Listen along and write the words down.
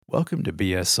Welcome to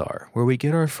BSR, where we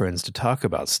get our friends to talk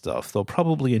about stuff they'll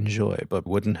probably enjoy but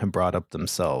wouldn't have brought up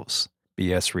themselves.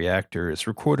 BS Reactor is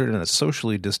recorded in a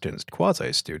socially distanced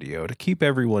quasi-studio to keep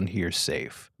everyone here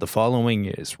safe. The following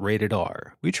is rated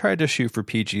R. We tried to shoot for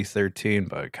PG-13,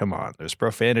 but come on, there's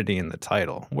profanity in the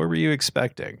title. What were you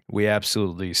expecting? We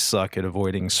absolutely suck at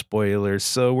avoiding spoilers,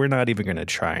 so we're not even going to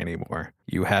try anymore.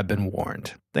 You have been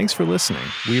warned. Thanks for listening.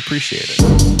 We appreciate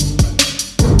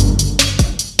it.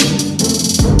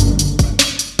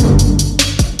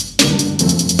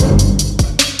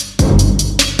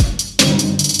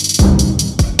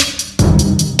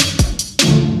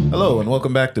 Hello and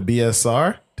welcome back to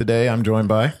BSR. Today I'm joined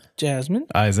by Jasmine,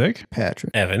 Isaac,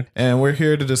 Patrick, Evan, and we're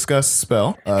here to discuss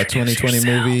Spell, a 2020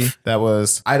 movie that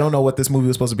was, I don't know what this movie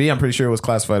was supposed to be. I'm pretty sure it was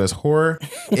classified as horror.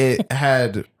 It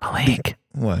had Malik.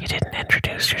 What? You didn't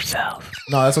introduce yourself.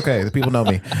 No, that's okay. The people know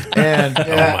me. And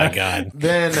Oh my god.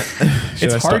 then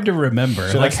it's hard to remember.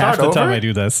 Should I Like half start the time over? I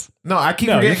do this. No, I keep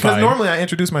No, forgetting you're because fine. normally I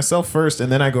introduce myself first and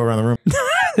then I go around the room.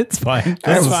 It's fine.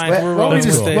 That's fine. We're rolling that's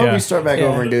with cool. it. Yeah. Why don't we start back Yeah.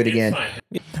 over and do it again?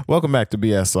 Welcome back to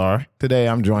BSR. Today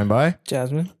I'm joined by,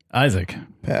 Jasmine, Isaac.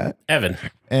 Pat. Evan.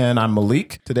 and I'm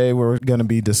Malik. Today we're going to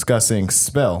be discussing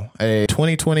Spell, a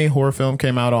 2020 horror film,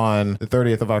 came out on the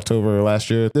 30th of October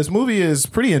last year. This movie is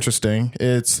pretty interesting.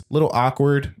 It's a little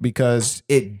awkward because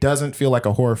it doesn't feel like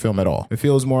a horror film at all. It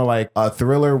feels more like a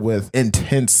thriller with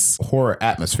intense horror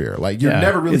atmosphere. Like you're Yeah,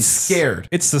 never really it's- scared.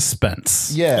 It's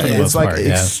suspense. Yeah, for the it's most like part,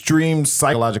 yeah. extreme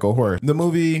psychological horror. The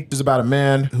movie is about a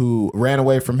man who ran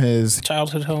away from his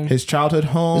childhood home. childhood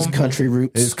home, His country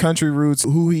roots. his country roots,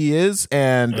 who he is,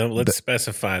 and Let's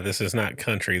specify this is not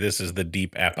country. This is the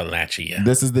deep Appalachia.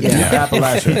 this is the Yeah. deep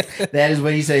Appalachia. That is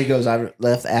what he said. He goes, I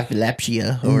left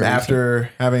Appalachia. Or After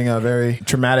having a very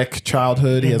traumatic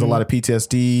childhood, he has a lot of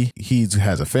PTSD. He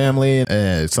has a family,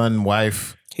 a son,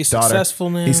 wife. He's daughter. successful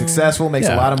now. He's successful, makes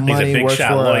Yeah. a lot of He's a money, big works shot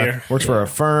for lawyer. for a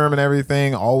firm and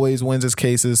everything, always wins his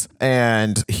cases.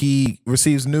 And he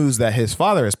receives news that his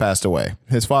father has passed away.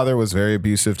 His father was very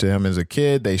abusive to him as a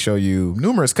kid. They show you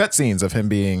numerous cutscenes of him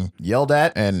being yelled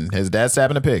at and his dad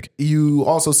stabbing a pig. You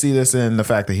also see this in the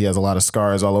fact that he has a lot of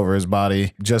scars all over his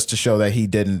body, just to show that he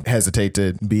didn't hesitate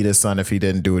to beat his son if he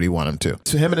didn't do what he wanted him to.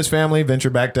 So him and his family venture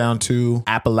back down to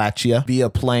Appalachia via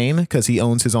plane because he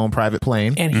owns his own private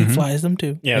plane. and he flies them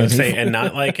too. Yeah, let's say, and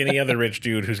not like any other rich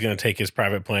dude who's going to take his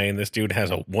private plane. This dude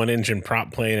has a one-engine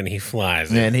prop plane and he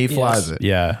flies it. And he flies it.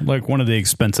 Yeah, like one of the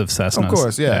expensive Cessnas. Of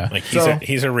course, yeah. Like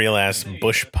he's a real ass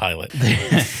bush pilot.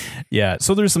 Yeah,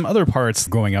 so there's some other parts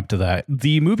going up to that.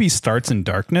 The movie starts in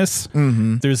darkness.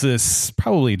 There's this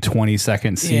probably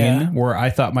 20-second scene Yeah. where I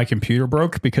thought my computer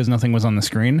broke because nothing was on the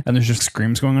screen, and there's just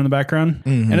screams going on in the background.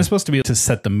 And it's supposed to be to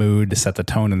set the mood, to set the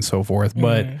tone, and so forth.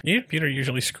 But Your computer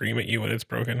usually scream at you when it's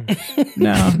broken.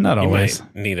 no, not You always.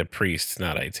 might need a priest,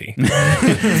 not IT.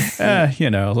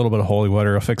 A little bit of holy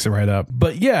water will fix it right up.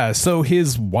 But yeah, so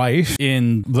his wife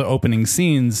in the opening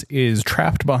scenes is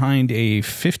trapped behind a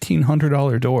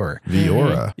 $1,500 door.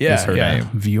 Viora is her name.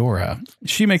 Viora.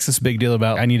 She makes this big deal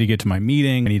about, I need to get to my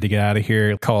meeting. I need to get out of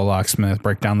here. Call a locksmith,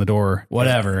 break down the door,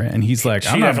 whatever. And he's like, She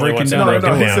I'm not definitely breaking wants to down break the it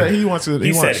door. He down. said he wants to.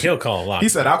 He said wants- he'll call a lock. He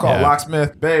said, "I'll call a Yeah.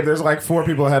 locksmith, babe. There's like 4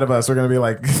 people ahead of us. We're gonna be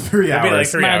like 3 It'll be like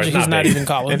hours." 3 hours. Imagine he's not big. even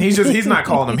calling. And he's not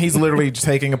calling them. He's literally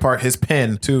taking apart his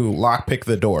pen to lockpick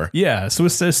the door. Yeah, so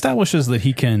it establishes that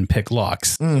he can pick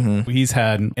locks. He's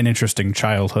had an interesting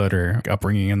childhood or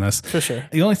upbringing in this. For sure.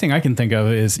 The only thing I can think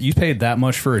of is you paid that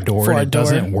much for a door For and a it door?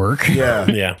 doesn't work. Yeah.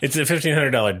 Yeah, it's a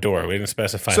 $1,500 door. We didn't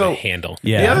specify So- the handle.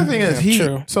 Yeah. The other thing is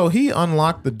true. he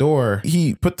unlocked the door.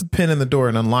 He put the pin in the door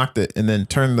and unlocked it, and then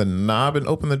turned the knob and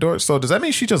opened the door. So does that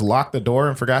mean she just locked the door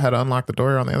and forgot how to unlock the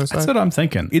door on the other side? That's what I'm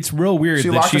thinking. It's real weird She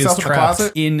that locked she is herself in the trapped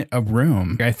closet? in a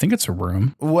room. I think it's a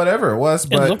room. Whatever it was,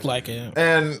 It but looked like it.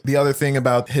 And the other thing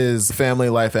about his family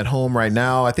life at home right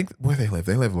now, I think where they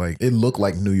live like, it looked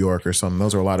like New York or something.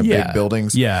 Those are a lot of big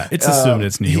buildings. Yeah, it's assumed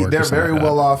it's New York. or They're something very like that.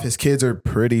 well off. His kids are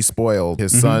pretty spoiled.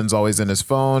 His son's always in his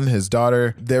phone. His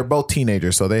daughter, they're both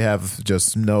teenagers, so they have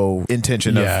just no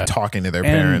intention Yeah. of talking to their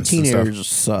And parents and stuff. Teenagers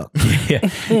suck.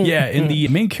 Yeah, and the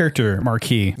main character,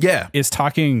 Marquis, Yeah. is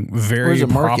talking very Or is it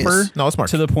Marcus? proper. No, it's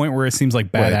Marcus. To the point where it seems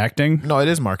like bad Wait. acting. No, it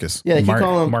is Marcus. Yeah, they keep Mar-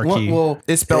 calling him Marquis. Well,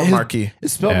 It's spelled his- Marquis.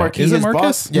 It's spelled Yeah. Marquis. Is it His Marcus?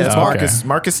 boss- Yeah, it's Oh, okay. Marcus.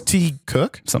 Marcus T.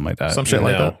 Cook? Something like that. Some shit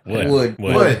like No, that.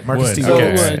 Wood. Marcus T. So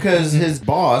Okay. Cook. because his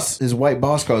boss, his white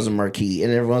boss, calls him Marquis,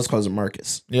 and everyone else calls him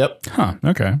Marcus. Yep. Huh.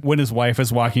 Okay. When his wife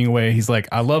is walking away, he's like,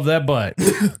 I love that butt.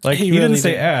 Like, he really didn't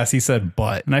say did. ass, he said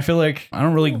butt. And I feel like I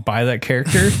don't really buy that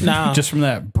character. No. Just from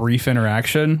that brief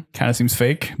interaction. Kind of seems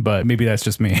fake, but maybe that's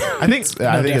just me. I think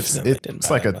No, it's definitely didn't it's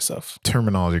buy like that a myself.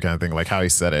 terminology kind of thing, like how he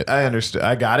said it. I understood.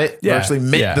 I got it. Yeah, Yeah, virtually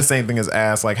meant yeah. the same thing as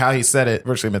ass. Like how he said it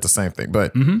virtually meant the same thing.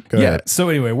 But go Yeah. ahead. So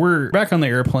anyway, we're back on the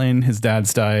airplane. His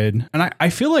dad's died. And I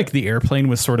feel like the airplane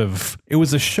was sort of, it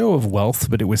was a show of wealth,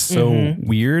 but it was so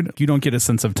weird. You don't get a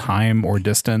sense of time or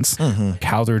distance,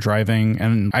 how they're driving.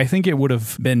 And I think it would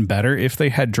have been better if they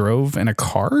had drove in a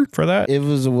car for that. It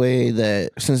was a way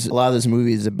that, since a lot of this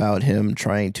movie is about him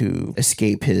trying to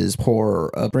escape his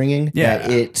poor upbringing, that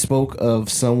it spoke of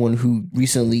someone who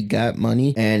recently got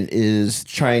money and is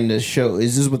trying to show,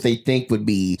 is this what they think would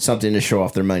be something to show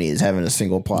off their money, is having a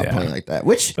single plot plane like that.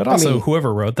 Which, But also,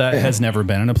 whoever wrote that has never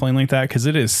been in a plane like that because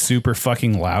it is super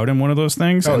fucking loud in one of those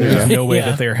things. And there's no way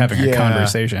that they're having a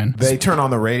conversation. They turn on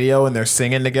the radio and they're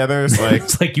singing together. It's like,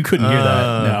 It's like you couldn't hear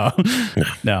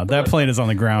that. No, that plane is on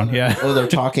the ground. Yeah. oh, they're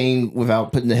talking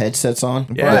without putting the headsets on,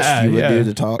 Yeah, which you would yeah. do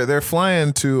to talk. they're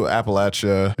flying to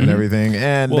Appalachia and everything.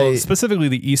 And Well, they, specifically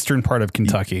the eastern part of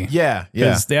Kentucky. yeah.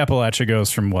 Because the Appalachia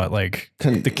goes from what, like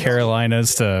the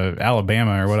Carolinas to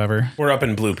Alabama or whatever. We're up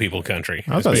in blue people country.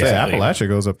 I was about to say Appalachia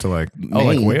goes up to like, Oh,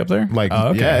 like way up there? like, Oh,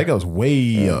 okay. yeah, it goes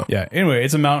way up. Yeah. Anyway,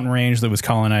 it's a mountain range that was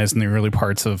colonized in the early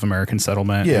parts of American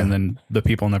settlement. Yeah. And then the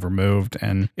people never moved.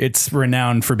 And it's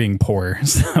renowned for being poor.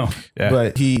 So, yeah.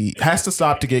 But he has to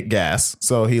stop to get gas.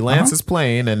 So he lands his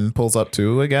plane and pulls up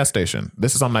to a gas station.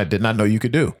 This is something I did not know you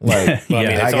could do. Like, Well, I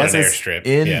mean, Yeah. it's on an airstrip.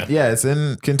 in Yeah. it's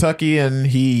in Kentucky, and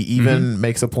he even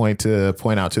makes a point to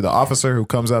point out to the officer who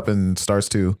comes up and starts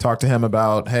to talk to him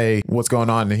about, hey, what's going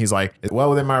on? And he's like, well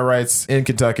within my rights in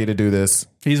Kentucky to do this.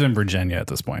 He's in Virginia at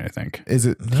this point, I think. Is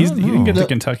it? He didn't get to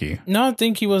Kentucky. No, I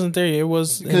think he wasn't there yet. It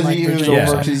was in, Because like, he was Virginia.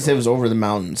 over, 'cause he said it was over the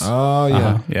mountains. Oh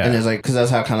yeah. Yeah. And it's like, because that's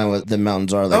how kind of what the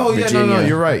mountains are. Like Oh yeah. Virginia No,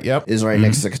 you're right. Yep. is right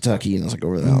next to Kentucky, and it's like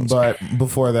over the mountains. But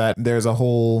before that, there's a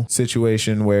whole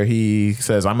situation where he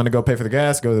says, I'm going to go pay for the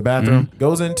gas, go to the bathroom,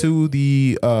 goes into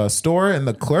the store, and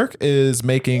the clerk is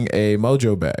making a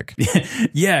Mojo bag.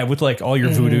 Yeah, with like all your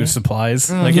voodoo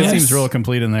supplies. Like it seems real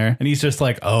complete in there. And he's just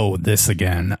like, oh, this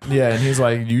again. Yeah, and he's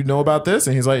like, you know about this?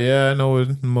 And he's like, yeah, I know what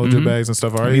Mojo bags and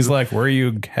stuff are. And he's like, where are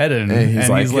you heading? And he's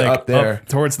like, up there. up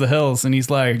towards the hills. And he's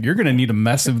like, you're going to need a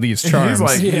mess of these charms. he's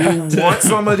like, you want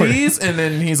some of these? And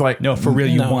then he's like, no, for real,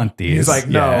 you want these. He's like,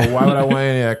 no, Yeah. why would I want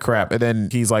any of that crap? And then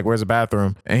he's like, where's the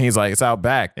bathroom? And he's like, it's out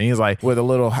back. And he's like, with a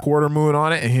little quarter moon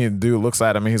on it. And he dude looks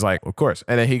at him and he's like, of course.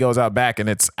 And then he goes out back and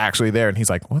it's actually there. And he's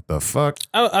like, what the fuck?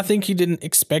 I think he didn't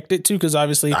expect it to, because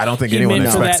obviously I don't think he anyone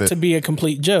meant for expects that it. to be a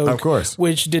complete joke, Of course.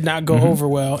 which did not go over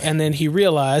well. And then he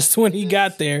realized when he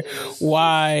got there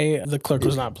why the clerk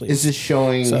was not pleased. it's just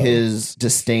showing his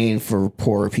disdain for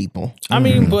poor people. I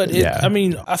mean, but Yeah. I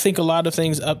mean, I think a lot of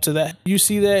things up to that. You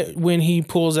see that when he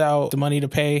pulls out the money to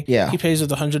pay. Yeah. he pays with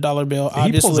the $100 bill. He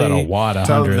Obviously, pulls out a wad of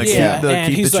Tell him hundreds. to yeah, Keep the- and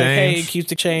keep he's the like, change. "Hey, keep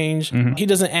the change." He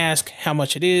doesn't ask how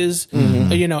much it is,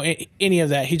 you know, any of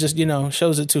that. He just, you know,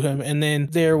 shows it to him. And then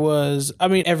there was, I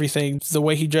mean, everything. The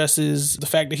way he dresses, the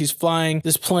fact that he's flying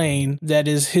this plane that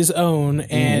is his own,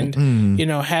 and you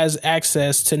know, has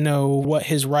access to know what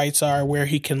his rights are, where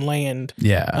he can land.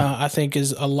 Yeah. I think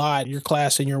is a lot. Your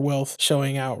class and your wealth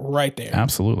showing out right there.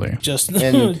 Absolutely. Just,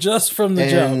 And- just from the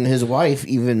And jump. his wife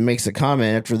even makes a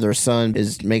comment after their son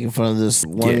is making fun of this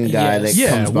one guy yes. that Yeah,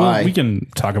 comes by. we can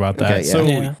talk about that. Okay, yeah. So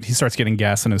Yeah. he starts getting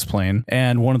gas in his plane,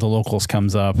 and one of the locals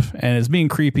comes up and is being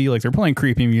creepy. Like they're playing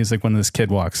creepy music when this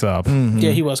kid walks up.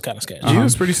 Yeah, he was kind of sketchy. He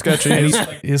was pretty sketchy. And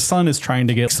his son is trying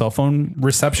to get cell phone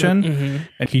reception,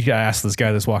 and he asks this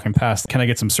guy that's walking past, "Can I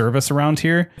get some service around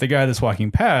here?" The guy that's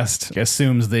walking past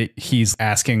assumes that he's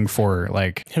asking for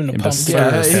like Him to pump gas.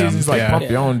 service him. he's like, Yeah. pump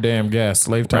your own damn gas.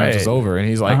 Slave times Right. is over. And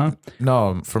he's like,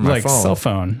 no, for my like phone. cell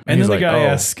phone. And And then he's the like, guy oh.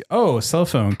 asks, "Oh, cell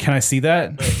phone. Can I see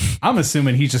that?" I'm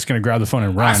assuming he's just going to grab the phone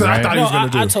and run. That's what I right? thought he No, was gonna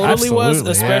do. I totally was,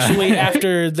 Absolutely, especially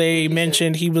after they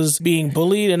mentioned he was being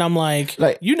bullied, and I'm like,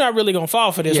 you're not really gonna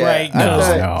fall for this, Yeah, right? I,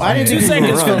 'Cause No, I didn't 2 think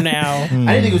he was gonna seconds run. from now, I didn't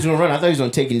think he was going to run. I thought he was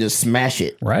going to take and just smash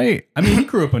it. Right. I mean, he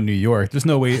grew up in New York. There's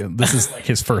no way this is like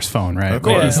his first phone, right? Of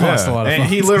course, He's lost a lot of and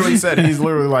phones. he literally said, he's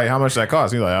literally like, how much that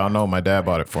cost? He's like, I don't know. My dad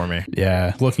bought it for me.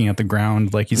 Yeah, looking at the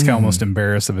ground like he's almost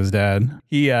embarrassed of his dad.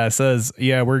 He says,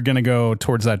 "Yeah, we're gonna go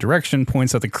towards that direction."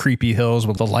 Points at the creepy hills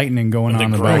with the lightning going The on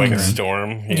in the growing background.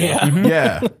 storm. yeah.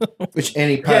 Yeah. Which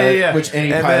any pilot, yeah. which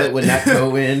any And pilot then- would not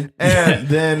go in. And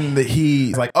then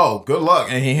he's like, oh, good luck.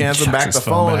 And he hands him Chucks back his the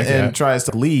phone phone back, and yeah. tries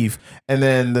to leave. And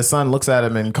then the son looks at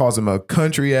him and calls him a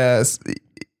country ass.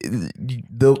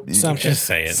 Just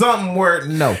say it. Some word,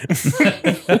 no.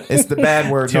 It's the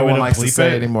bad word no one likes to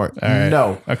say anymore. Right.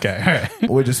 No. Okay. All right.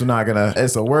 We're just not gonna.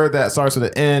 It's a word that starts with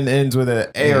an N, ends with an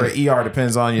A or an ER.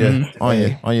 Depends on your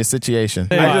on your situation.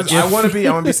 I want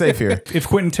to be safe here. If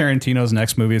Quentin Tarantino's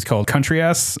next movie is called Country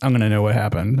Ass, I'm gonna know what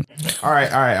happened. All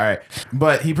right.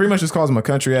 But he pretty much just calls him a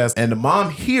country ass, and the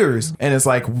mom hears, and it's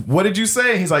like, "What did you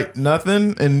say?" He's like,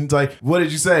 "Nothing." And it's like, "What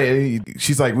did you say?" And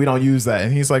she's like, "We don't use that."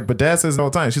 And he's like, "But Dad says it all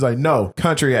the time." She's like, "No,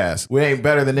 country ass. We ain't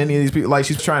better than any of these people." Like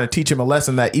she's trying to teach him a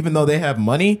lesson that even though they have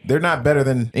money, they're not better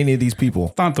than any of these people.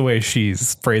 It's not the way she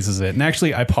phrases it. And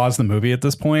actually, I paused the movie at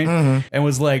this point and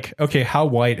was like, okay, how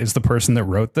white is the person that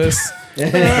wrote this?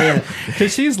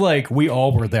 Because she's like, we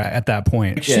all were there at that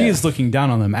point. She is looking down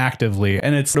on them actively.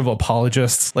 And it's sort of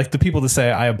apologists, like the people that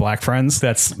say, I have black friends.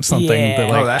 That's something that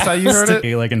like, that's how you heard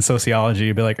it? Like in sociology,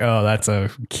 you'd be like, oh, that's a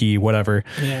key, whatever.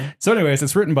 Yeah. So anyways,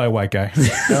 it's written by a white guy.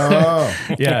 Oh,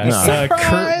 Yeah.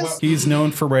 Kurt, he's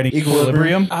known for writing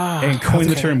Equilibrium and coined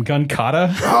the term gun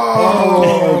kata.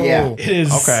 Oh, yeah. It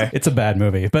is okay. It's a bad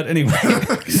movie, but anyway.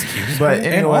 but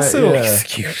anyway, And also,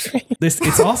 Excuse me.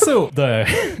 it's also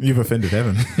you've offended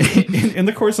Evan. in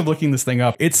the course of looking this thing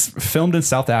up, it's filmed in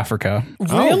South Africa.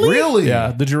 Oh, really?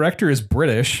 Yeah, the director is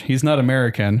British. He's not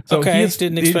American. So Okay, he is,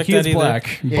 didn't expect he that is either.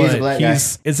 black, Yeah, but he's a black guy.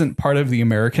 isn't part of the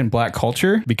American black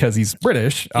culture because he's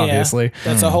British, obviously. Yeah,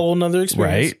 that's a whole nother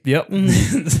experience. Right. Yep.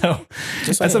 So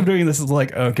as I'm doing this, is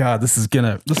like, oh god, this is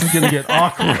gonna get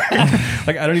awkward.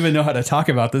 Like I don't even know how to talk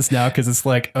about this now because it's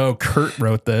like, oh, Kurt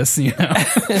wrote this. You know.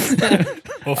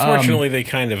 Well, fortunately, they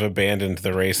kind of abandoned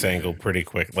the race angle pretty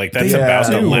quick. Like that's Yeah.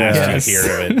 about the last Yes. you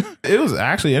hear of it. It was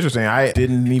actually interesting. I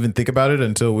didn't even think about it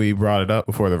until we brought it up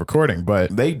before the recording,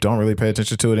 but they don't really pay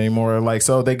attention to it anymore. Like,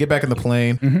 so they get back in the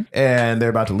plane and they're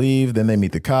about to leave. Then they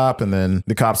meet the cop, and then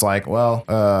the cop's like,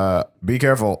 well, be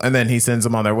careful. And then he sends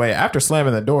them on their way after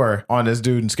slamming the door on this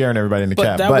dude and scaring everybody in the But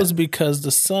cab. that was because the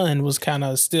son was kind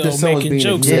of still The son was making being-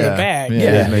 jokes in the yeah. bag. Yeah, he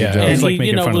was making jokes. And He's like he,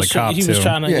 making fun of was the cop he was too.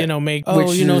 trying to, Yeah. make, Which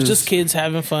is- just kids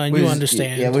having fun. Which You is-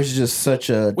 understand. Yeah, which is just such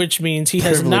a. Which means he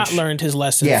has not privilege. learned his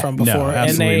lesson Yeah. from No, before, and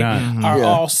absolutely they not. are Yeah.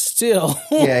 all still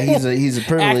Yeah, he's a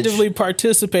privilege. actively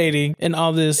participating in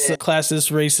all this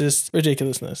classist, racist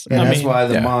ridiculousness. And I that's mean, why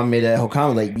the yeah. mom made that whole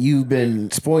comment, like, you've been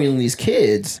spoiling these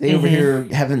kids. They over here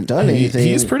haven't done anything.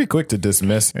 He's pretty quick to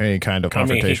dismiss any kind of I mean,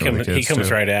 confrontation with the he kids. comes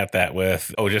too. right at that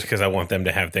with, just because I want them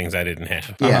to have things I didn't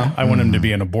have. Yeah. I want him to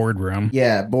be in a boardroom.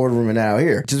 Yeah, boardroom and out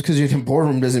here. Just because you're in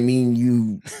boardroom doesn't mean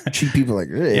you treat people like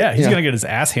this. Yeah, he's gonna get his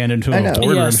ass handed to him I in a know.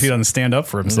 boardroom Yes. if he doesn't stand up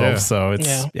for himself. Yeah. So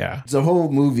it's Yeah. The whole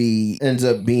movie ends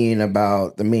up being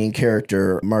about the main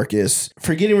character, Marcus,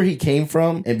 forgetting where he came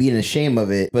from and being ashamed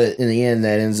of it. But in the end,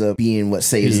 that ends up being what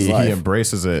saves his He life.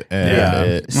 embraces it, and Yeah.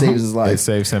 It saves his it life.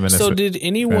 saves him. And So his did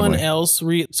anyone family. else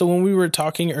read? So when we were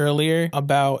talking earlier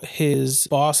about his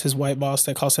boss, his white boss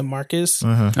that calls him Marcus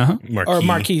or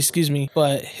Marquis, excuse me,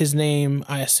 but his name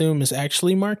I assume is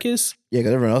actually Marcus. Yeah,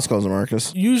 because everyone else calls him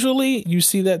Marcus. Usually you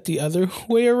see that the other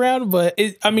way around, but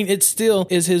it still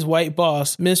is his white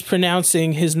boss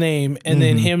mispronouncing his name and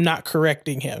then him not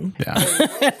correcting him.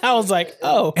 yeah. I was like,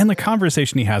 oh, And the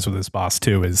conversation he has with his boss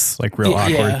too is like real Yeah,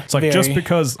 awkward. It's like very. just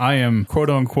because I am quote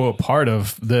unquote part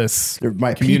of this They're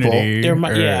my community, they're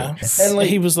my, or- yeah. And, like-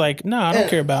 he was like, no, I don't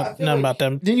care about nothing about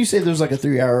them. Didn't you say there was like a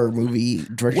 3-hour movie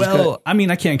director's Well, cut? I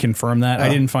mean, I can't confirm that. I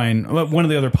didn't find one of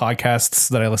the other podcasts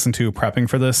that I listened to prepping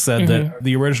for this said that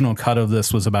the original cut of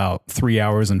this was about 3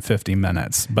 hours and 50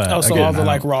 minutes. But Oh, so again, all the I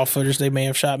like don't- raw footage they may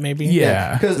have shot, maybe.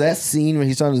 yeah. Because that scene when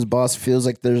he's talking to his boss feels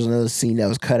like there's another scene that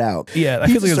was cut out. Yeah, I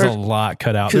He feel like there's a starts- lot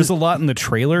cut out. There's a lot in the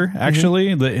trailer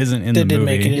actually that isn't in That the didn't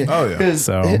movie. make it in. Oh yeah. Because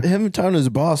So- him talking to his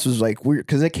boss was like weird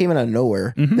because it came out of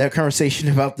nowhere. That conversation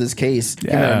about this case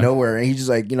came out Yeah. of nowhere, and he's just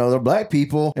like, they're black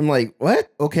people. I'm like, what?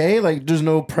 Okay, like there's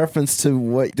no preference to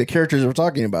what the characters are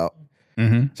talking about.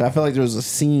 So I felt like there was a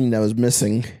scene that was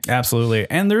missing. Absolutely.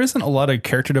 And there isn't a lot of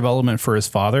character development for his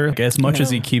father. Like, as much as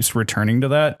he keeps returning to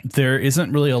that, there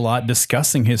isn't really a lot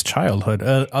discussing his childhood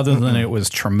other than it was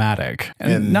traumatic.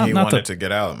 And he wanted that to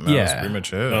get out. And that was Yeah. pretty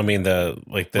much it. I mean, the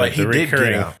Like, the he did get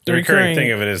recurring out. the recurring thing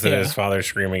recurring- of it is that yeah. his father's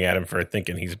screaming at him for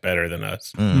thinking he's better than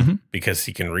us because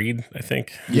he can read. I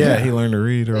think. yeah, he learned to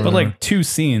read. Or But like two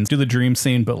scenes, do the dream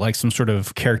scene, but like some sort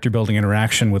of character building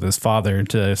interaction with his father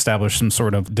to establish some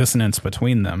sort of dissonance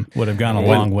between them would have gone a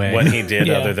long way. What he did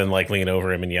Yeah. other than like lean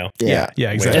over him and yell. Yeah.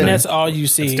 Yeah, exactly. And that's all you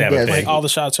see. Stab a Like pig. all the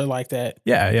shots are like that.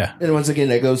 yeah. And once again,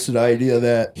 that goes to the idea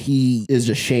that he is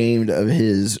ashamed of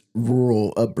his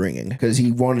rural upbringing because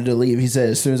he wanted to leave. He said,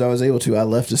 as soon as I was able to, I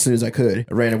left as soon as I could.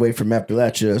 I ran away from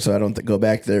Appalachia so I don't go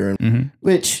back there. And,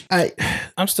 Which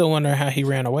I'm still wondering how he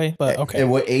ran away, but okay. and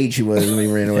what age he was when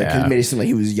he ran away. 'Cause Yeah. He made it seem like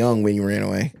he was young when he ran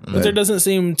away. But there doesn't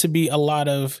seem to be a lot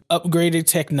of upgraded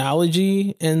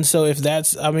technology. And so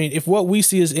if what we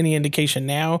see is any indication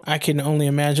now, I can only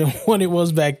imagine what it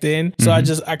was back then. So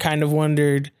I kind of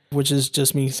wondered, which is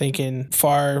just me thinking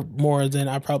far more than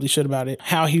I probably should about it,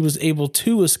 how he was able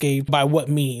to escape, by what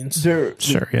means. There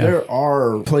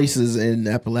are places in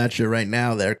Appalachia right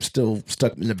now that are still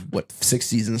stuck in the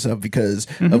 60s and stuff because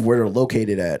of where they're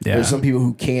located at. Yeah. There's some people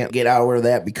who can't get out of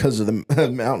that because of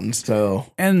the mountains. So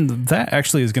And that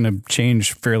actually is going to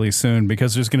change fairly soon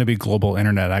because there's going to be global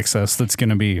internet access that's going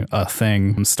to be a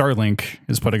thing. Starlink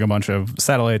is putting a bunch of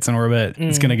satellites in orbit.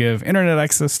 It's going to give internet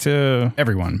access to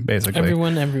everyone, basically.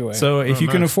 Everyone, everywhere. So if you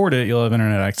can afford it, you'll have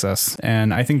internet access.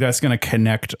 And I think that's going to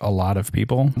connect a lot of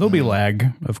people. There'll be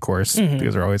lag, of course,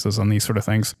 because there always is on these sort of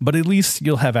things. But at least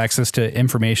you'll have access to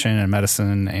information and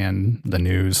medicine and the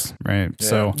news, right?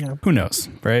 So who knows,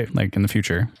 right? Like in the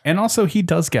future. And also he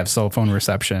does get cell phone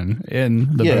reception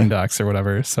in the boondocks or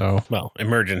whatever. So Well,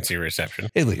 emergency reception.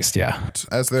 at least, yeah.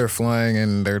 As they're flying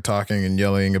and they're talking and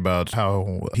yelling about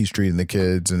how he's treating the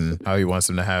kids and how he wants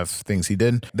them to have things he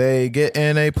didn't, they get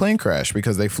in a plane crash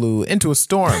because they flew into a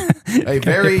storm, a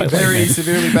very, very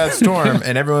severely bad storm,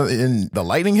 and everyone in the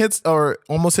lightning hits or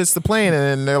almost hits the plane,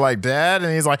 and they're like, "Dad,"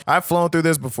 and he's like, "I've flown through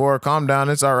this before. Calm down,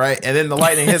 it's all right." And then the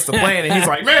lightning hits the plane, and he's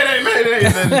like, "Mayday, mayday!"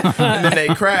 And then they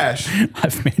crash.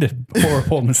 I've made a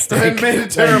horrible They mistake. made a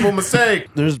terrible mistake.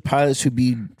 there's pilots who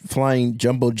be flying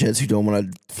jumbo jets who don't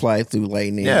want to fly through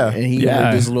lightning. Yeah. And he Yeah.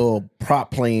 wanted this little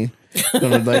prop plane.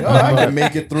 Gonna be like, I can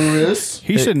make it through this.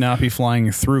 He should not be flying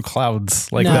through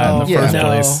clouds like No. that in the Yeah. first No.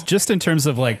 place. Just in terms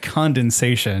of like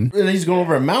condensation. And he's going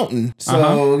over a mountain.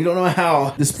 So you don't know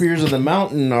how the spears of the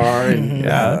mountain are. And,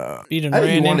 He done I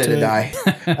think he ran wanted into to it. die.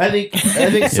 I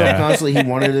think subconsciously he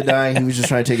wanted to die. He was just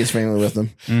trying to take his family with him.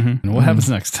 And what happens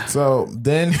next? So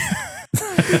then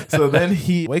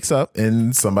he wakes up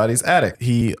in somebody's attic.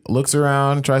 He looks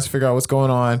around, tries to figure out what's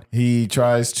going on. He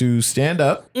tries to stand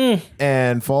up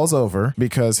and falls over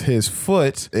because his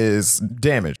foot is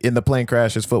damaged. In the plane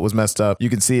crash, his foot was messed up. You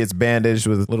can see it's bandaged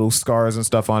with little scars and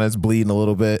stuff on it. It's bleeding a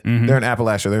little bit. They're in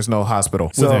Appalachia. There's no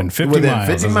hospital. Within 50 miles,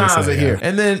 as they miles say, of here. yeah.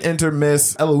 And then enter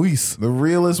Miss Eloise, the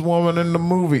realest woman in the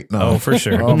movie. No. Oh, for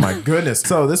sure. Oh my goodness.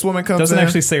 So this woman comes Doesn't in.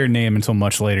 actually say her name until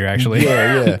much later, actually.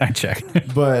 Yeah. I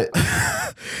checked. But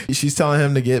she's telling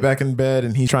him to get back in bed,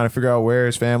 and he's trying to figure out where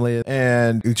his family is.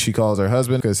 And she calls her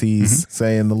husband because he's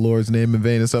saying the Lord's name in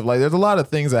vain and stuff. Like, there's a lot of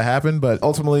things that happen, but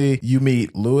ultimately you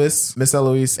meet Lewis, Miss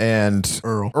Eloise, and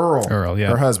Earl, yeah.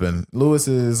 her husband. Lewis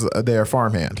is their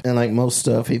farmhand. And like most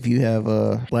stuff, if you have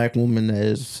a black woman that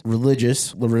is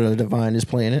religious, Loretta Devine is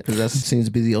playing it because that seems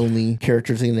to be the only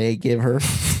character thing they give her.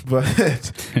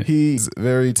 But he's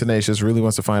very tenacious, really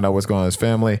wants to find out what's going on in his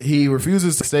family. He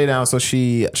refuses to stay down, so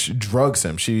she drugs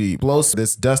him. She blows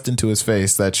this dust into his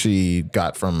face that she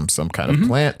got from some kind of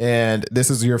plant. And this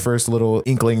is your first little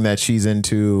inkling that she's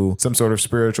into some sort of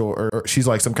spiritual, or she's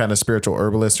like some kind of spiritual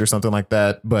herbalist or something like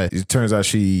that. But it turns out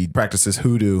she practices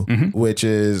hoodoo, which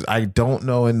is, I don't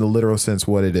know in the literal sense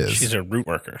what it is. She's a root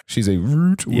worker. She's a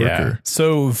root Yeah. worker.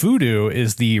 So voodoo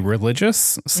is the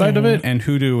religious side of it, and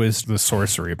hoodoo is the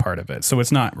sorcery part of it. So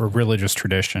it's not a religious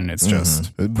tradition. It's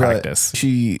just But practice.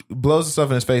 she blows the stuff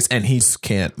in his face, and he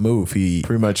can't move. He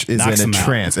pretty much is Knocks in him a out.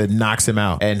 trance. It knocks him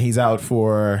out, and he's out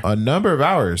for a number of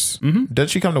hours. Does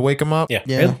she come to wake him up? Yeah.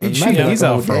 Yeah. He's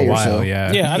out for a while,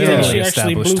 yeah. Yeah, I He think didn't she really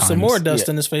actually blew establish some more times. dust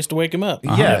in his face to wake him up.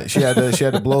 Yeah, she had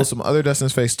to blow some other dust in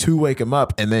his face to wake him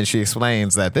up, and then she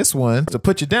explains that this one to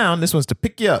put you down, this one's to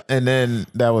pick you up, and then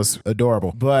that was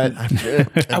adorable. But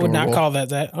I would not call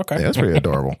that. Okay. Yeah, that's pretty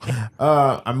adorable.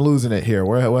 I'm losing it here.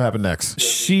 What happened next?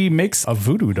 She makes a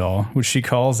voodoo doll, which she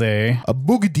calls a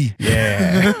boogity.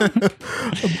 yeah.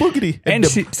 A boogity. And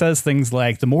she says things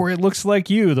like, the more it looks like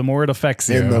you, the more it affects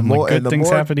you. And the Like, more, good and the things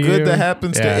more happen to good you. that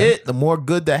happens Yeah. to it, the more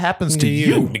good that happens to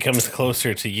you. Becomes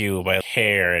closer to you by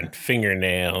hair and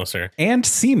fingernails or And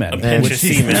semen. pinch which of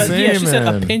she- semen. Yeah, she said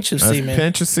a pinch of semen.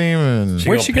 Pinch of semen. She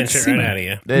Where'd gonna she get pinch it semen? right out of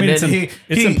you. I mean, it's, And then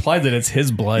it's implied that it's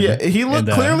his blood. Yeah, he looked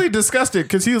And, clearly disgusted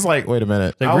because he was like, wait a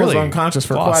minute. they I was really unconscious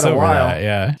for gloss quite a over while. that,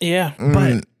 yeah. Yeah.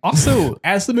 But Also,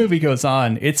 as the movie goes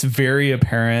on, it's very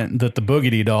apparent that the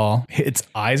Boogity doll, its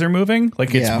eyes are moving,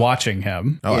 like it's watching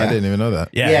him. Oh, I didn't even know that.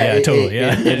 Yeah, totally.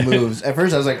 It moves. At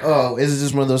first, I was like, "Oh, is it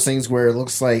just one of those things where it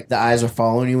looks like the eyes are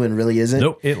following you and really isn't?"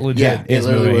 Nope, it legit it is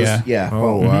literally moving. was. Yeah.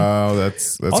 Oh wow,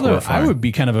 that's Although horrifying. I would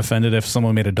be kind of offended if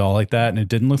someone made a doll like that and it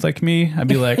didn't look like me. I'd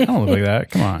be like, I don't look like that.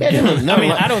 Come on. I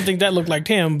mean, I don't think that looked like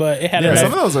him, but it had enough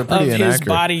some of those are pretty of his inaccurate.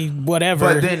 body,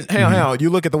 whatever. But then, hang on, you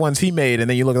look at the ones he made, and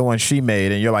then you look at the ones she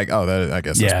made, and you're like, oh, that I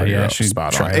guess that's pretty she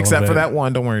spot tried on. a Except little for bit. that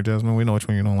one. Don't worry, Desmond. We know which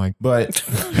one you don't like. But,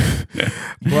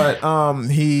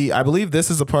 I believe this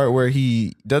is the part where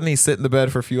he sit in the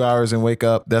bed for a few hours and wake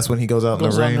up. That's when he goes out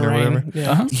Goes in out the in rain the or rain. whatever.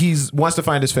 Yeah. He wants to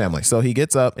find his family, so he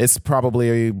gets up. It's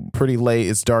probably pretty late.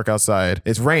 It's dark outside.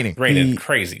 It's raining. Raining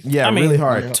crazy. Yeah, I mean, really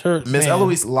hard. Miss man.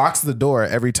 Eloise locks the door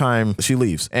every time she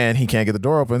leaves, and he can't get the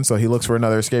door open, so he looks for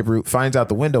another escape route, finds out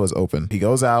the window is open. He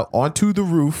goes out onto the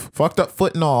roof, fucked up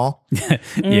foot and all,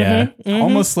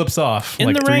 Almost slips off In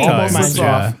like the 3 rain. times. almost slips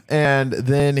Yeah. off, and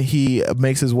then he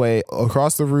makes his way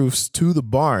across the roofs to the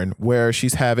barn where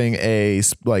she's having a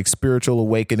spiritual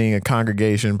awakening, a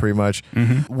congregation pretty much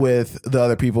with the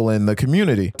other people in the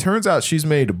community. Turns out she's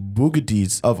made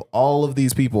boogies of all of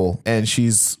these people, and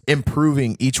she's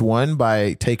improving each one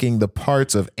by taking the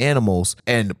parts of animals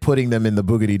and putting them in the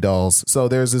boogity dolls. So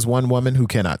there's this one woman who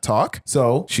cannot talk,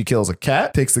 so she kills a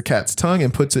cat, takes the cat's tongue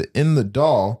and puts it in the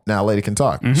doll. Now lady can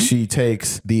talk. She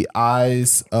takes the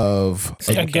eyes of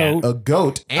A goat. a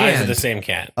goat Eyes of and the same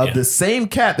cat. of the same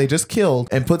cat they just killed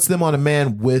and puts them on a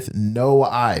man with no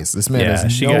eyes. This man Yeah,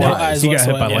 has she no got eyes. hit, he got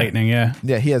hit by whatsoever. lightning. Yeah.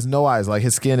 Yeah, he has no eyes. Like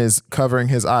his skin is covering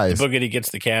his eyes. Boogity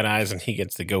gets the cat eyes and he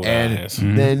gets the goat And eyes.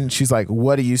 then she's like,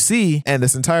 "What do you see?" And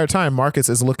this entire time, Marcus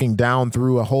is looking down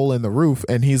through a hole in the roof,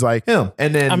 and he's like, "Him."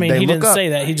 And then I mean, they he look didn't up. say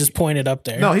that. He just pointed up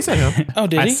there. No, he said him. Oh,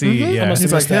 did I he? see, yeah. I must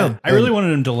have He's like missed that. him. I really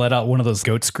wanted him to let out one of those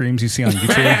goat screams you see on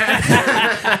YouTube.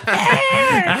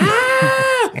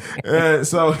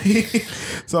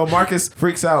 So Marcus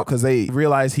freaks out because they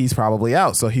realize he's probably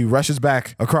out. So he rushes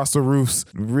back across the roofs,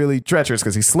 really treacherous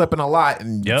because he's slipping a lot,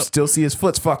 and you Yep. still see his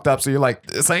foot's fucked up. So you're like,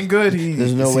 this ain't good.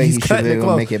 There's no way he should cutting be it able to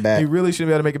close. make it back. He really shouldn't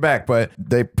be able to make it back, but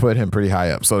they put him pretty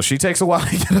high up. So she takes a while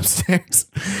to get upstairs.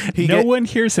 No one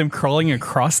hears him crawling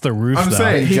across the roof, I'm though.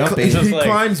 saying he, Jumping. he Just like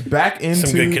climbs back into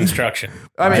Some good construction.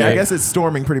 I mean, I Right. guess it's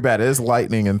storming pretty bad. It is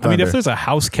lightning and I thunder. mean, if there's a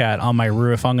house cat on my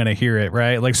roof, I'm going to hear it,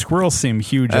 right? Like squirrels seem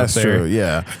huge that's up there. true,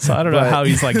 yeah. So I don't know But- how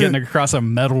he's like getting across a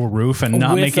metal roof and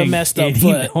not With a making messed up any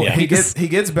foot. noise. He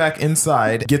gets back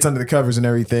inside, gets under the covers and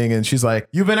everything, and she's like,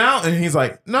 "You been out?" And he's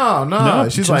like, "No." No,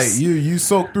 She's just- like, "You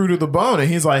soaked through to the bone," and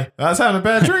he's like, "I was having a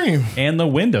bad dream." And the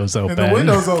window's open. And the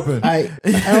window's open. I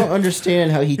don't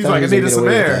understand how he thought like, he was "I gonna needed get some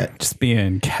away air." with that. Just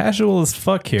being casual as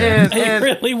fuck here. And, It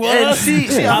really was. And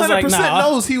she I was 100% like, nah.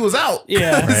 knows he was out.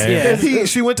 Yeah, Right. yeah.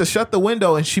 She went to shut the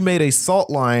window and she made a salt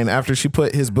line after she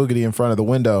put his boogity in front of the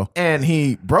window, and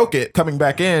he broke it coming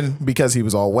back in because he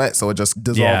was all wet, so it just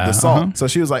dissolved Yeah, the salt. uh-huh. So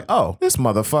she was like, "Oh, this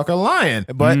motherfucker lying,"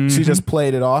 but she just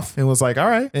played it off and was like, "All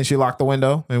right," and she locked the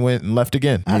window and went and left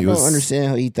again. I He don't was- understand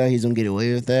how he thought he was gonna get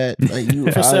away with that. Like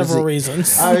you, For several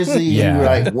reasons. Obviously, Yeah. you were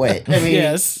like wet. I mean,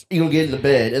 Yes. you gonna get in the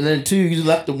bed, and then two, you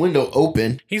left the window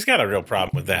open. He's got a real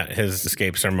problem with that. His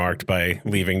escapes are marked by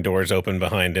leaving doors open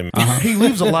behind him. He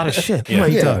leaves a lot of shit. Yeah.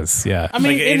 Like, He does, yeah. I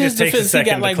mean, Like, it in his just takes a defense, he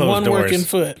second got to like close one doors. working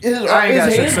foot. I ain't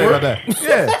got shit to say about that.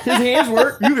 Yeah. His hands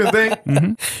work. You can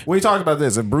think. We talked about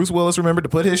this. If Bruce Willis remembered to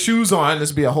put his shoes on, this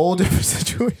would be a whole different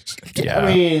situation. Yeah.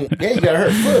 I mean, yeah, you got a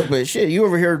hurt foot, but shit, you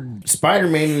over here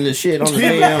Spider-Man and the shit on the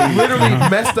damn. Literally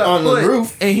messed up On the foot,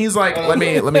 roof. and he's like, "Let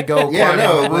me go Yeah, climb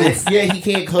no, on the but roof." yeah, he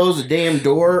can't close a damn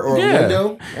door or Yeah. a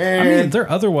window. I And mean, they're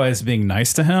otherwise being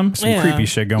nice to him. Some Yeah. creepy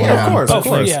shit going Yeah, on. of course, Oh, of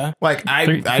course. yeah. Like He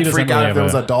I'd doesn't freak really out if have there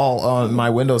was a- a doll on my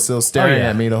windowsill staring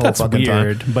at me the whole That's fucking time.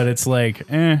 weird, but it's like,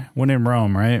 when in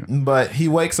Rome, right? But he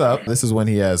wakes up. This is when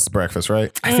he has breakfast,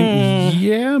 right? I think,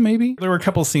 yeah, maybe. There were a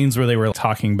couple scenes where they were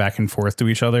talking back and forth to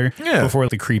each other Yeah. before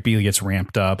the creepy gets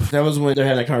ramped up. that was when they're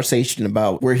having a conversation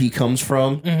about where he comes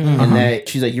from, and that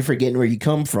she's like, "You're forgetting where you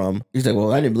come from." He's like,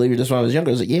 "Well, I didn't believe it just when I was younger."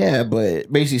 I was like, "Yeah,"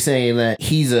 but basically saying that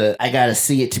he's a "I gotta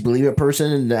see it to believe it"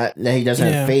 person, and that he doesn't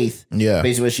Yeah. have faith. Yeah.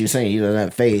 Basically, what she was saying, he doesn't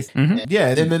have faith. Yeah,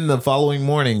 and then the following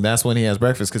morning, that's when he has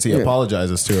breakfast because he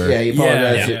apologizes to her. Yeah, he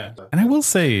apologized. And I will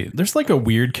say, there's like a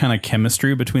weird kind of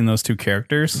chemistry between those two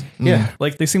characters. Yeah.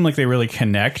 Like they seem like they really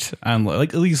connect on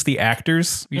like at least the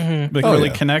actors like Oh, really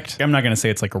yeah. connect. I'm not going to say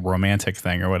it's like a romantic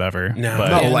thing or whatever. No. But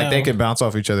No, Yeah, like no. they can bounce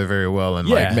off each other very well and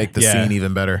Yeah, like make the yeah. scene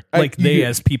even better. like You they could-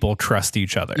 as people trust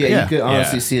each other. Yeah, you could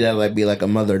honestly Yeah. see that like be like a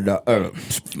mother-daughter,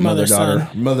 Mother-son.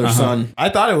 mother-son. I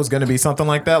thought it was going to be something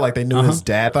like that. Like they knew his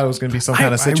dad. I thought it was going to be some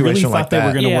kind of I really situation thought like they were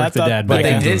that. going to Yeah, I work the thought- dad But back they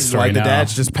into the didn't. story Like the now.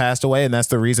 dad's just passed away, and that's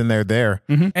the reason they're there.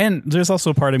 And there's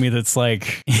also part of me that's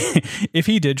like, if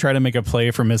he did try to make a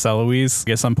play for Miss Eloise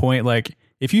at some point, like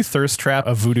if you thirst trap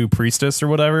a voodoo priestess or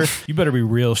whatever, you better be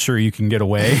real sure you can get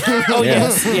away. Oh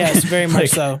yes, very much Like,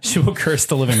 so. she will curse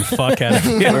the living fuck out of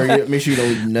you. Or make sure you don't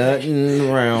leave nothing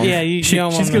around. Yeah, you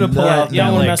don't she's want gonna pull out you don't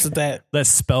that, want to like, mess with that. That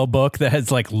spell book that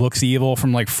has like looks evil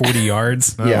from like 40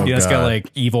 yards. Yeah. You know, it's got God.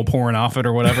 like evil pouring off it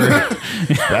or whatever.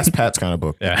 That's Pat's kind of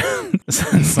book. Yeah.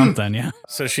 Something, yeah.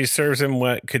 So she serves him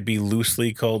what could be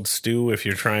loosely called stew if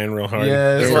you're trying real hard.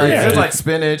 Yeah, it's like, there's like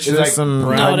spinach. There's like some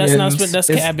No, that's not onions. that's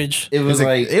cabbage. It was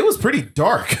like it was pretty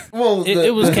dark. well,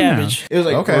 It was cabbage. It was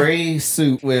like Okay. gray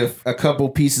soup with a couple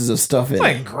pieces of stuff in it.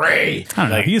 Like gray. I don't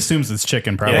know. He assumes it's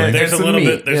chicken, probably. Yeah, there's a some little meat,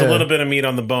 bit. There's yeah. a little bit of meat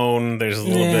on the bone. There's a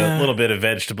little bit of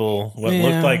vegetable. What Yeah.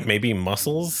 looked like maybe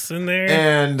mussels in there.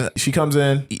 And she comes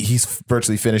in. He's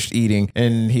virtually finished eating,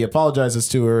 and he apologizes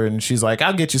to her, and she's like,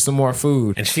 "I'll get you some more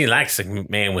food." And she likes a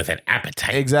man with an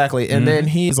appetite. Exactly. And then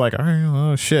he's like, all right,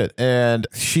 oh shit. And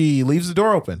she leaves the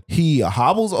door open. He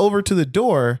hobbles over to the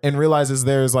door and realizes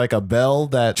there's like a bell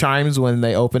that chimes when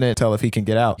they open it, tell if he can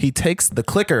get out. He takes the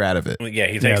clicker out of it. Yeah,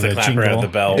 he takes Yeah, the the clapper out jingle. of the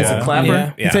bell. It's a clapper.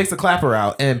 Yeah. He takes the clapper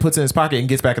out and puts it in his pocket and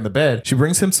gets back in the bed. She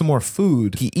brings him some more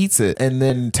food. He eats it and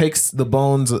then takes the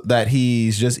bones that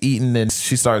he's just eaten and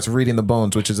she starts reading the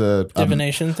bones, which is a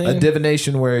Divination thing? A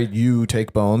divination where you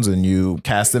take bones and you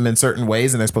cast them in certain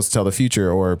ways and they're supposed to tell the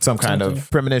future or some kind of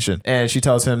premonition. And she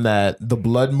tells him that the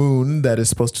blood moon that is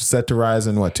supposed to set to rise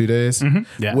in 2 days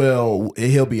Yeah.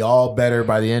 he'll be all better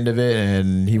by the end of it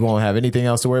and he won't have anything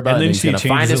else to worry about. And then he's she gonna find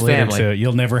changes his it later family. to,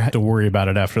 you'll never have to worry about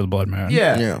it after the blood moon.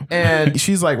 Yeah. And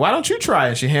she's like, why don't you try?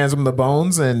 And she hands him the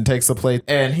bones and takes the plate.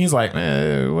 And he's like,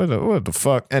 man, what the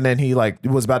fuck? And then he like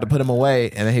was about to put him away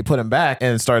and then he put him back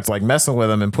and starts like messing with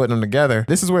him and putting them together.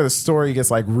 This is where the story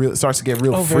gets like real, starts to get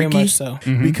real Oh, very freaky. much so.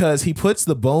 Because he puts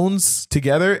the bones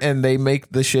together and they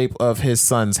make the shape of his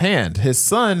son's hand. His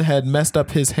son had messed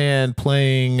up his hand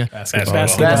playing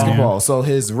basketball. So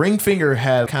his ring finger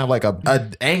had kind of like a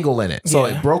angle in it. So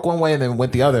Yeah. it broke one way and then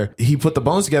went the other. He put the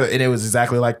bones together and it was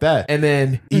exactly like that. And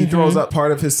then he throws up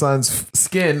part of his son's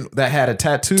skin that had a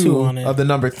tattoo on it. of the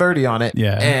number 30 on it.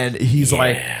 Yeah. And he's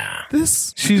like,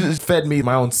 she just fed me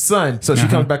my own son. So she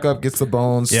comes back up, gets the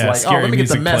bones. Yeah, Like, oh, scary let me get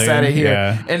the music mess out of playing. here.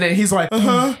 Yeah. And then he's like,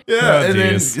 yeah. Oh, and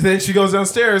geez. then she goes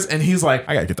downstairs and he's like,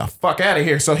 I gotta get the fuck out of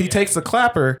here. So he takes the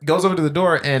clapper, goes over to the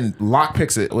door and lock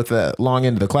picks it with the long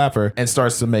end of the clapper and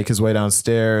starts to make his way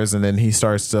downstairs. And then he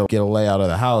starts to get a layout of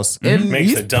the house. And Makes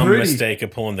he's a dumb pretty- mistake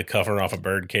of pulling the cover off a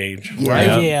bird cage.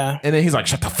 Right? Yeah. And then he's like,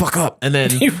 shut the fuck up. And then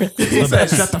He really he said,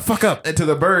 shut the fuck up to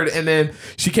the bird. And then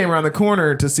she came around the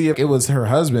corner to see if it was her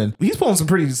husband. He's pulling some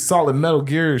pretty solid Metal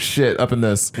Gear shit up in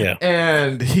this. Yeah.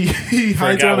 And he For a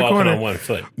hides guy around the walking corner. on one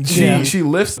foot. She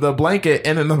lifts the blanket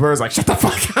and then the bird's like, shut the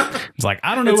fuck up. It's like,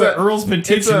 I don't know what Earl's been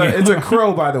teaching you. It's a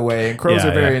crow, by the way. And crows Yeah,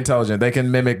 are very yeah. intelligent. They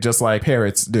can mimic just like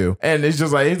parrots do. And it's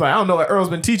just like, he's like, I don't know what Earl's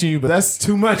been teaching you, but that's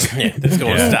too much. Yeah, that's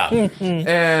going to stop.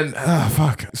 And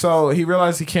fuck. So he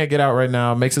realized he can't get out right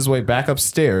now, makes his way back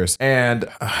upstairs. And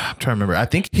I'm trying to remember. I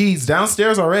think he's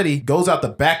downstairs already, goes out the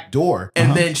back door.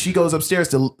 And then she goes upstairs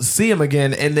to see him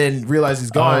again and then realizes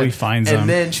he's gone. Oh, he finds and him.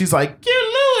 then she's like, get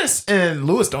Lewis. And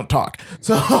Lewis don't talk.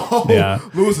 So Yeah.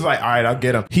 Lewis is like, all right, I'll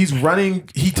get him. He's running.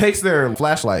 He takes their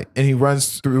flashlight and he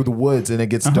runs through the woods and it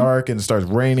gets dark and it starts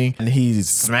raining. And he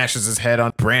smashes his head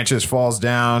on branches, falls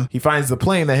down. He finds the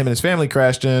plane that him and his family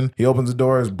crashed in. He opens the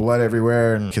door, there's blood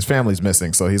everywhere, and his family's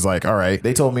missing. So he's like, all right,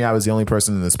 they told me I was the only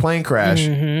person in this plane crash.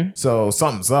 So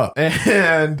something's up.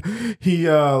 And he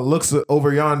looks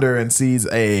over yonder and sees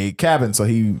a cabin. So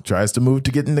he tries to move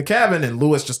to get in the cabin and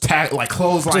Lewis just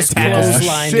clothesline Just tackles the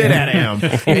clotheslined shit him. out of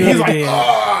him. And he's like, did.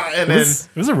 oh, and then It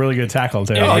was a really good tackle,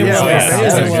 too. Oh, It yeah,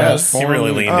 was. it It was. He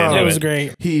really leaned into It was it.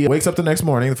 great. he wakes up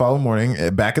the following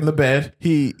morning, back in the bed.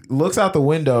 He looks out the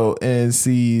window and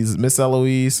sees Miss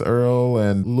Eloise, Earl,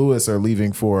 and Lewis are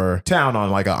leaving for town on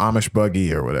like an Amish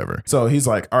buggy or whatever. So he's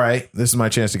like, all right, this is my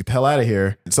chance to get the hell out of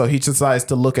here. So he decides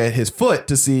to look at his foot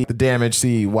to see the damage,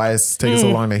 see why it's taking so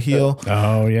long to heal.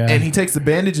 Oh, yeah. And he takes the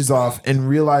bandages off and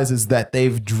realizes that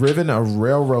they've driven a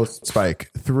railroad spike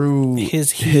through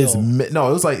His heel. no,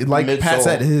 it was like Pat Midsole.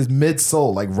 said, his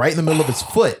midsole, like right in the middle of his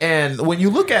foot. And when you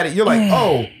look at it, you're like,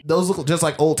 oh, those look just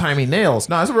like old timey nails.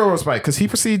 No, it's a railroad spike because he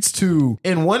proceeds to,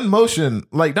 in one motion,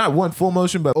 like not one full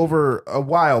motion, but over a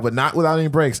while, but not without any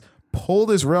breaks, pull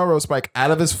this railroad spike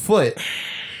out of his foot.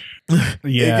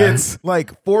 Yeah. It gets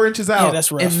like 4 inches out,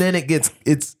 that's rough. and then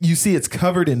you see it's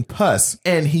covered in pus,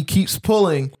 and he keeps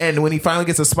pulling, and when he finally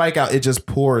gets a spike out, it just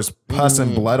pours pus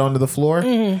and blood onto the floor.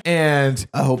 And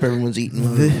I hope everyone's eating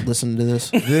when listening to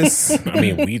this. this I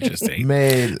mean, we just ate.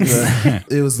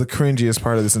 it was the cringiest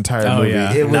part of this entire Oh, movie.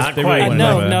 yeah. It was Not quite.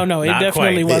 No, it Not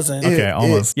definitely quite. wasn't. Okay,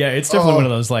 almost. Yeah, it's definitely oh. one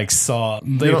of those like Saw.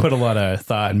 They put a lot of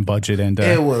thought and budget into.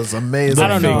 it was amazing. I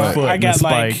don't know. Bigfoot I and got the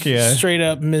like spike, yeah. straight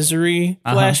up misery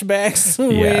flashbacks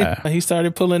Yeah. when he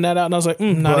started pulling that out, and I was like,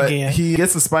 not But again. he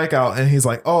gets the spike out and he's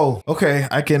like, oh, okay,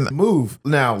 I can move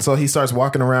now. So he starts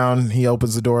walking around. He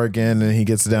opens the door again and he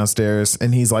gets downstairs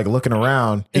and he's like looking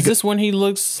around. Is this when he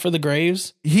looks for the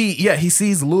graves? He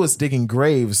sees Lewis digging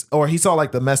graves, or he saw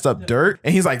like the messed up dirt,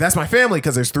 and he's like, that's my family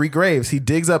because there's 3 graves. He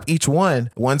digs up each one.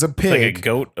 One's a pig, like a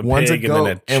goat, a one's pig, a goat,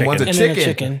 and then a one's a chicken. chicken. And then a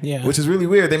chicken, yeah. Which is really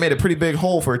weird. They made a pretty big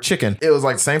hole for a chicken. It was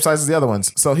like the same size as the other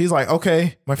ones. So he's like,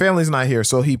 okay, my family's not here.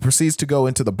 So he proceeds to go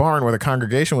into the barn where the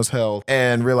congregation was held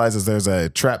and realizes there's a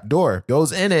trap door.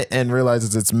 Goes in it and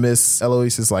realizes it's Miss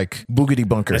Eloise's like boogity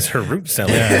bunker. It's her root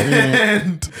cellar.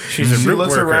 And She's a she root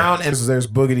looks worker. around and there's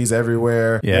boogities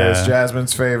everywhere. Yeah. There's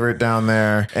Jasmine's favorite down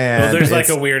there. And Well, there's like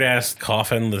it's- a weird ass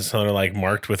coffin that's sort of like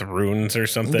marked with runes or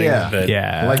something. Yeah. that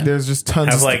Yeah. like there's just tons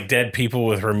have of like dead people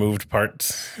with removed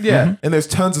parts. yeah, and there's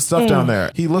tons of stuff down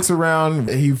there. He looks around,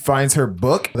 he finds her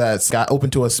book that's got open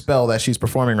to a spell that she's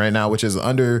performing right now, which is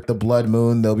under the blood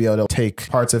moon. They'll be able to take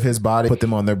parts of his body, put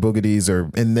them on their boogities or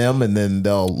in them, and then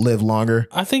they'll live longer.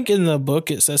 I think in the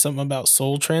book it says something about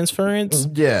soul transference.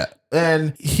 Yeah.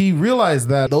 And he realized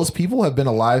that those people have been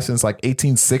alive since like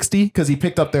 1860 because he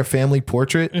picked up their family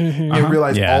portrait and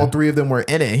realized Yeah. all 3 of them were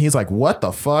in it. And he's like, what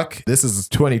the fuck? This is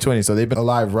 2020. So they've been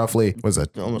alive roughly, was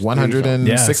it Almost 160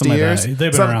 Yeah, something like years? that.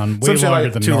 They've been around way shit longer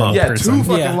than too normal long. Yeah, person. too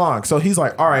fucking Yeah. long. So he's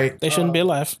like, all right, They shouldn't be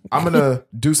alive. I'm gonna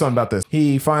do something about this.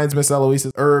 He finds Miss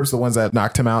Eloise's herbs, the ones that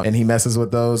knocked him out, and he messes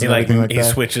with those He and like everything like he that.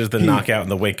 switches the knockout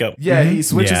and the wake up. Yeah, he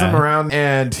switches Yeah. them around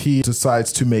and he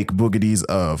decides to make boogities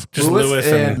of Just Lewis Lewis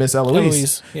and and- Miss Eloise,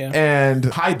 Eloise, yeah. and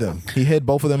hide them. He hid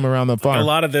both of them around the A farm.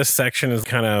 lot of this section is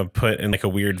kind of put in like a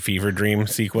weird fever dream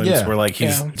sequence Yeah. where like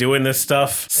he's Yeah. doing this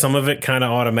stuff, some of it kind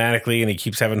of automatically, and he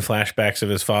keeps having flashbacks of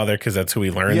his father because that's who he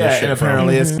learned Yeah, this shit and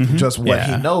apparently it's just what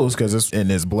Yeah. he knows because it's in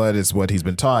his blood. It's what he's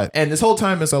been taught. And this whole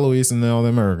time, Miss Eloise and all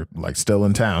them are like still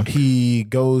in town. He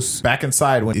goes back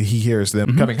inside when he hears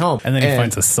them coming home, And then he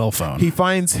finds a cell phone. He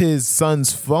finds his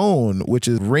son's phone, which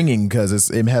is ringing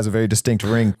because it has a very distinct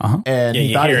ring. And Yeah, he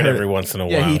you thought hear he it heard every once in a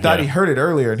Yeah, while, he thought yeah. he heard it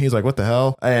earlier, and he's like, "What the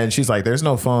hell?" And she's like, "There's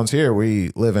no phones here.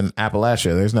 We live in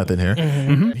Appalachia. There's nothing here."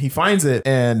 He finds it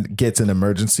and gets an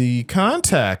emergency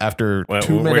contact after Well,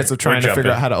 2 we're- minutes of trying we're to figure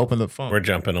jumping. out how to open the phone. We're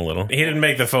jumping a little. He didn't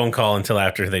make the phone call until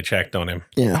after they checked on him.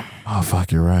 Yeah. Oh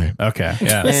fuck, you're right. Okay.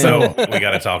 Yeah. So we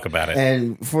got to talk about it.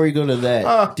 And before you go to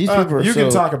that, these people are you so,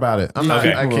 can talk about it. I'm not.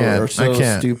 Okay. I people can't. are so I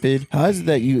can't. stupid. How is it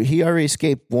that he already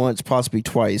escaped once, possibly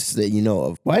twice that you know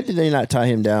of? Why did they not tie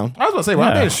him down? I was about to say, why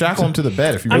Yeah. don't they shackle him to the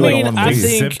bed if you I really mean, don't want him I to leave?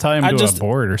 think- Zip tie him I to just a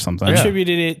board or something.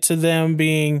 Attributed it to them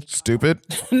being Stupid.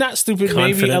 not stupid,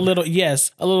 maybe Confident. a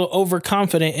little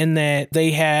overconfident in that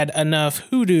they had enough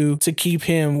hoodoo to keep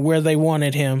him where they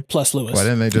wanted him, plus Lewis. Why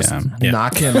didn't they just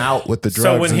knock him out with the drugs?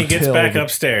 So when he gets until back the-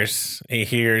 upstairs, he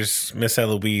hears Miss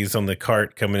Eloise on the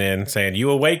cart coming in saying, "You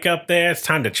awake up there? It's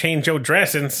time to change your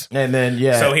dressings." and then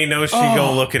So he knows she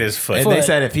gonna look at his foot. and they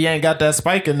said if he ain't got that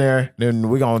spike in there, then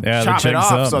we're gonna Yeah, the chop it jig's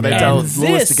off. up. So they Yeah. tell And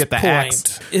Lewis to this get the point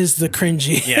axe. is the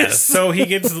cringy. Yeah, so he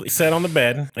gets set on the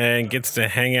bed and gets to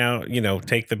hang out,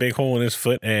 take the big hole in his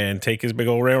foot and take his big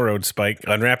old railroad spike,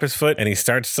 unwrap his foot, and he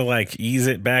starts to like ease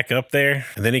it back up there.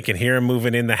 And then he can hear him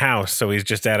moving in the house, so he's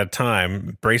just out of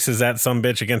time. Braces that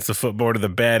sumbitch against the footboard of the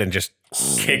bed and just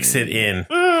kicks it in.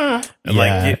 And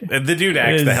Yeah. the dude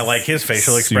acts the hell like his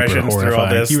facial Super expressions through all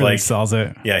horrifying. this. He really Like, sells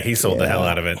it. yeah, he sold the hell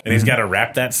out of it. And he's got to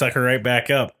wrap that sucker right back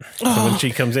up. So when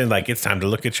she comes in, like, it's time to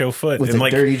look at your foot. With and the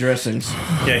like, dirty dressings.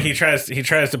 yeah, he tries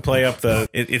to play up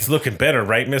it's looking better,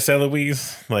 right, Miss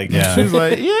Eloise? Like, Yeah. She's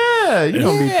like, yeah, you're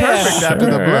gonna be perfect after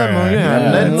the Sure. blood moon. Yeah,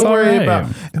 Yeah, nothing it's to worry all right.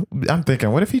 about. I'm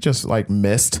thinking, what if he just like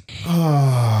missed?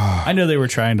 I know they were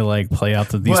trying to like play out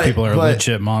that these people are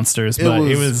legit monsters, but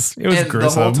it was and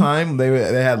gruesome. The whole time they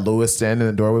had Lewis standing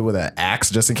in the doorway with an axe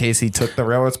just in case he took the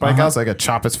railroad spike out, so they could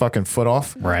chop his fucking foot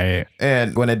off. Right.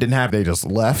 And when it didn't happen, they just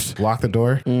left, locked the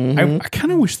door. I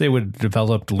kind of wish they would have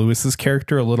developed Lewis's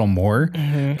character a little more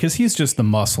because he's just the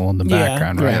muscle in the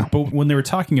background, right? But when they were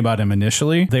talking about him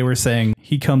initially, they were saying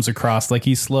he comes across like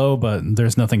he's slow, but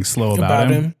there's nothing slow about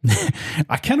him.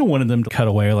 I kind of wanted them to cut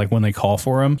away, like when they call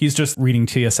for him, he's just reading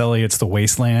T.S. Eliot's The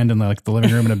Wasteland in like the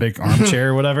living room in a big armchair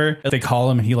or whatever. They call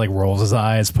him and he like rolls his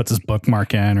eyes, puts his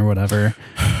bookmark in or whatever.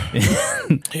 He's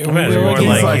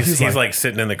like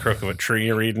sitting in the crook of a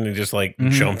tree reading and just like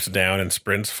jumps down and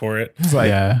sprints for it. He's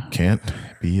like, can't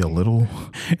be a little.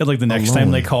 And like the next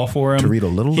time they call for him to read a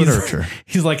little literature,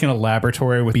 he's like in a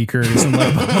laboratory with beakers and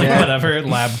like whatever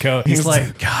lab coat. He's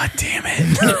like, God damn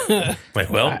it! Like,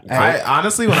 well, I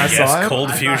honestly when I saw him,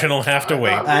 Cold Fusion will have to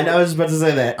wait. I was about to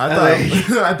say that.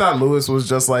 I thought Lewis was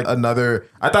just like another.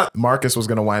 I thought Marcus was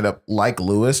going to wind up like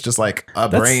Lewis, just like a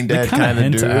brain dead kind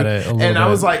of dude. And I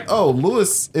was like, oh,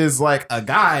 Lewis is like a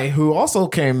guy who also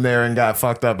came there and got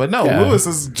fucked up. But no, Lewis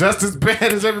is just as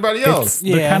bad as everybody else.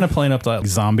 They're kind of playing up that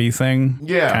zombie thing.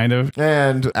 Yeah. Kind of.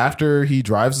 And after he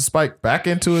drives the spike back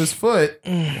into his foot,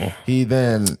 he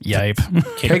then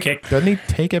doesn't he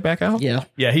take it back out? Yeah.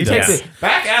 Yeah, he takes does. it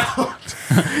back out.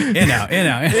 In out.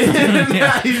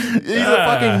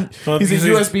 He's a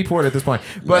USB port at this point.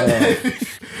 But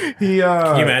he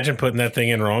Can you imagine putting that thing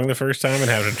in wrong the first time and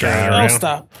having to turn it around? Don't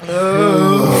stop.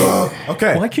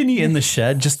 Okay. Why couldn't you in the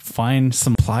shed just find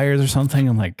some pliers or something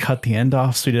and like cut the end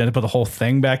off so you didn't put the whole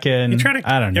thing back in?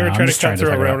 I don't know. You ever try to cut through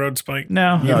a railroad spike?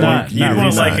 No, not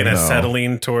really like in a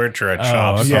acetylene torch or a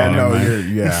chop saw.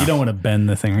 You don't want to bend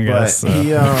the thing, I guess.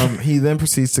 But he then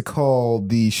proceeds to call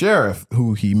the sheriff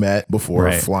who he met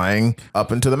before flying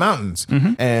up into the mountains.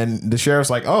 And the sheriff's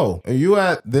like, oh, are you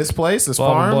at this place, this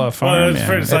farm?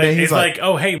 It's like,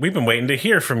 oh, hey, we've been waiting to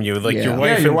hear from you. Like your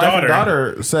wife and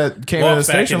daughter came to the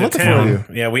station looking for you.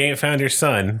 Yeah, we ain't found your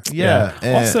son. Yeah.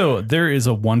 Also, there is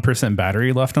a 1%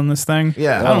 battery left on this thing.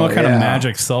 Yeah. I don't know what kind of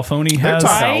magic cell phone he has.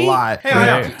 They're talking a lot.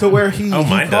 To where he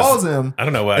calls him. I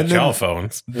don't know about cell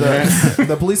phones.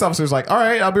 The police officer's like, all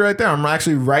right, I'll be right there. I'm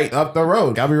actually right up the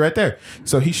road. I'll be right there.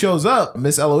 So he shows up.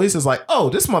 Miss Eloise is like, oh,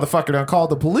 this motherfucker done called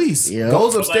the police. Yep.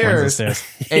 Goes upstairs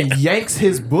and yanks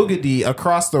his boogity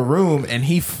across the room, and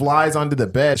he flies onto the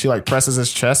bed. She like presses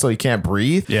his chest so he can't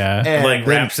breathe. Yeah. And like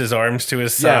wraps his arms to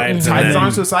his side. Ties his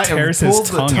arms to his side and pulls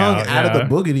the tongue out of the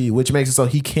boogity. boogity, which makes it so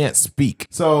he can't speak.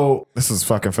 So this is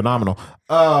fucking phenomenal.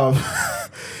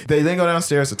 They then go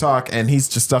downstairs to talk, and he's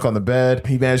just stuck on the bed.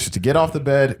 He manages to get off the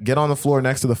bed, get on the floor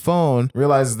next to the phone,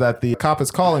 realizes that the cop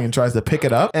is calling and tries to pick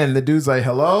it up. And the dude's like,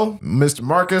 hello, Mr.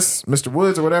 Marcus, Mr.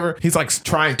 Woods, or whatever. He's like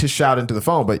trying to shout into the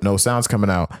phone, but no sound's coming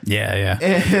out. Yeah.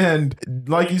 And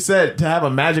like you said, to have a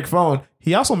magic phone,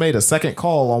 he also made a second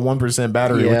call on 1%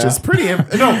 battery, which is pretty.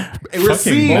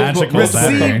 Received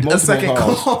a second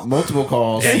call. Multiple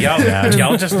calls. Yeah,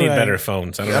 y'all just need better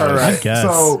phones. I don't know. I guess.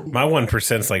 So my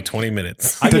 1%'s like 20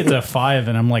 minutes. I get to 5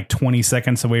 and I'm like 20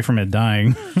 seconds away from it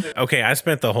dying. Okay, I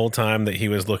spent the whole time that he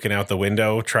was looking out the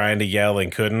window trying to yell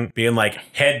and couldn't, being like,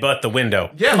 headbutt the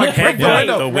window. Yeah, like headbutt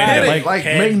the window. Like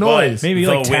make noise. Maybe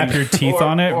like tap your teeth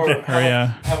on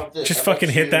it. Just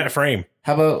fucking hit that frame.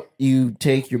 How about you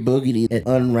take your boogity and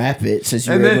unwrap it since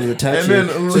you were able to touch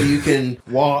it so you can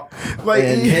walk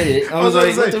and hit it? I was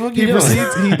like, what the fuck you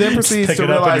doing? He then proceeds to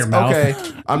realize, okay,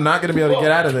 I'm not going to be able to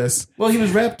get out of this. Well, he was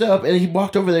wrapped up and he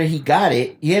walked over there. He got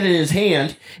it. He had it in his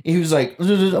hand. And he was like,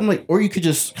 I'm like, or you could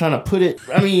just kind of put it.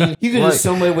 I mean, you could just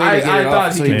some way to get it off. I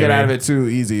thought he could get out of it too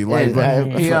easy. Like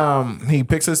he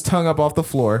picks his tongue up off the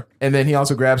floor, and then he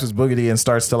also grabs his boogity and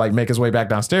starts to like make his way back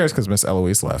downstairs because Miss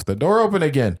Eloise left the door open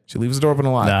again. She leaves the door open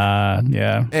a lot.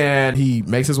 Yeah. And he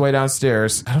makes his way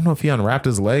downstairs. I don't know if he unwrapped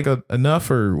his leg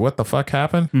enough or what the fuck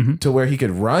happened to where he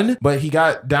could run, but he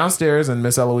got downstairs and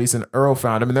Miss Eloise and Earl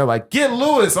found him and they're like, get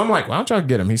Lewis. I'm like, why don't y'all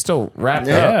get him? He's still wrapped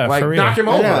up. Like, knock him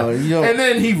over. And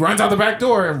then he runs out the back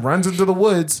door and runs into the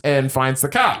woods and finds the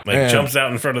cop. Like jumps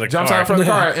out in front of the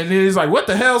car. And then he's like, what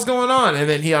the hell's going on? And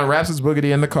then he unwraps his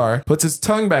boogity in the car, puts his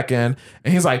tongue back in,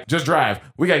 and he's like, just drive.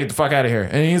 We gotta get the fuck out of here.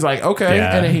 And he's like, okay.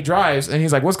 And then he drives and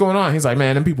he's like, what's going on? He's He's like,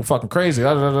 man, them people fucking crazy.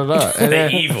 Da, da, da, da. And They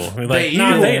then, evil. Like, They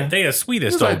no, evil. they the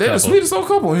sweetest he's old like, they're the couple. sweetest old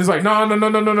couple. He's like, no.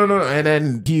 And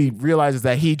then he realizes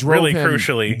that he drove Really him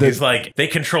crucially, the- he's like, they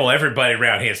control everybody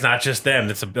around here. It's not just them.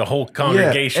 It's the whole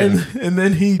congregation. Yeah, and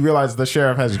then he realizes the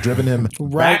sheriff has driven him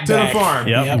back to the back. farm.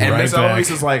 Yep, And right Miss back.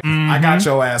 Eloise is like, I got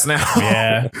your ass now.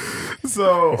 Yeah.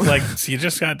 So Like, you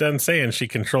just got done saying she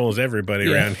controls everybody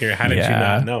Yeah. around here. How did you Yeah.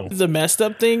 not know? The messed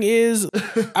up thing is,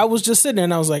 I was just sitting there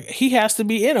and I was like, he has to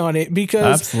be in on it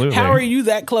because Absolutely. how are you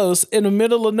that close in the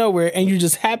middle of nowhere and you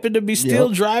just happen to be still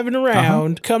driving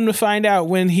around? Come to find out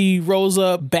when he rolls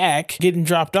up back, getting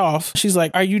dropped off, she's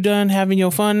like, are you done having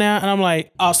your fun now? And I'm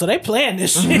like, oh, so they planned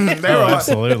this shit. they Oh, were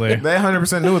absolutely. They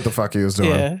 100% knew what the fuck he was doing.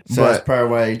 Yeah. So that's But probably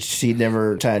why she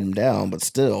never tied him down, but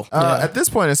still. at this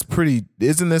point, it's pretty.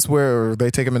 Isn't this where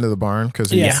they take him into the barn?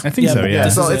 Because Yeah. I think so, yeah.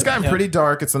 this So is it's it. gotten Yeah. pretty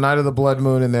dark. It's the night of the blood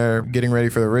moon, and they're getting ready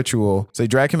for the ritual. So they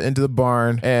drag him into the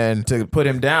barn, and to put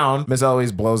him down, Miss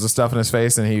Eloise blows the stuff in his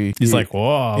face, and He's like,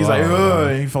 whoa. he's like, ugh,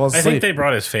 and he falls I asleep. think they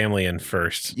brought his family in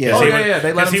first. Yeah. 'Cause Oh, he yeah, was- yeah,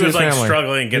 they let 'cause him he see was his like family.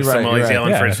 struggling against You're them. right, All he's you're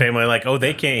yelling right. for Yeah. his family, like, oh,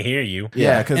 they can't hear you.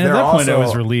 yeah, because And at they're that point, I was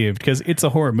also relieved because it's a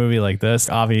horror movie like this.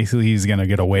 Obviously, he's going to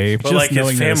get away. But like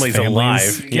his family's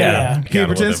alive. Yeah. he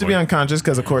pretends to be unconscious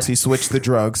because, of course, he switched the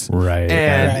drugs. Right.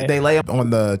 And Right. they lay up on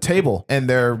the table, and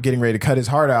they're getting ready to cut his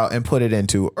heart out and put it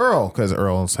into Earl because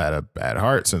Earl's had a bad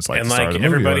heart since like And the start like of the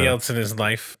movie or everybody whatever. else in his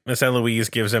life, Miss Eloise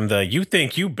gives him the "you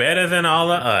think you better than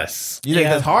all of us." You think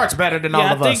Yeah. his heart's better than all Yeah,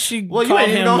 I of think us? she Well, you called ain't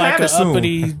even him gonna like have a it soon.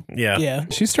 uppity. Yeah. Yeah.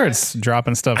 She starts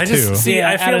dropping stuff I too. just see. Yeah,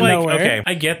 I out feel of like nowhere. okay,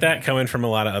 I get that coming from a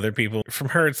lot of other people. From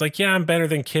her, it's like, yeah, I'm better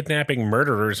than kidnapping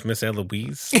murderers, Miss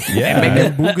Eloise.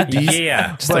 Yeah.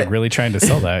 yeah, Just like really trying to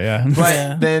sell that. Yeah. But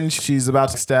Yeah. then she's about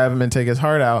to stab him and take his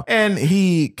heart out, and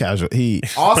he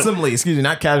awesomely, excuse me,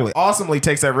 not casually, awesomely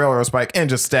takes that railroad spike and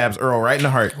just stabs Earl right in the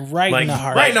heart. Right Like- in the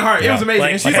heart. Right in the heart. It Yeah. was amazing.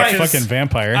 Like- and she's like like, Fucking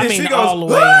vampire. I and mean, she goes, all the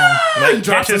way "Ah!" in. and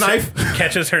drops the knife.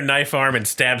 catches her knife arm and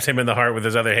stabs him in the heart with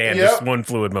his other hand. Yep. Just one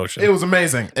fluid motion. It was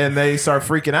amazing, and they start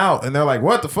freaking out, and they're like,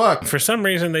 "What the fuck?" For some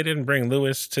reason, they didn't bring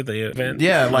Lewis to the event.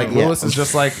 Yeah, like Lewis is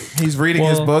just like he's reading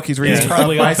his Well, book. He's reading He's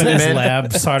probably off Mice in and his Men.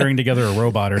 lab soldering together a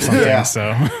robot or something. Yeah.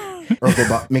 So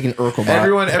Urkelbot, making Urkelbot.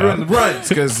 Everyone runs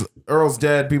because Earl's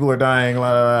dead. People are dying.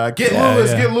 La, la, la. Get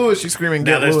Lewis, yeah. get Lewis. She's screaming,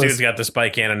 Now get this Lewis. dude's got the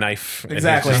spike and a knife. And he's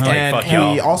Exactly. just like, And fuck he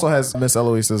y'all. also has Miss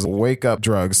Eloise's wake up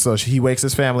drugs. So he wakes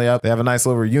his family up. They have a nice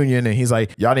little reunion, and he's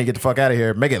like, y'all need to get the fuck out of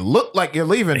here. Make it look like you're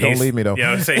leaving. Don't leave me, though.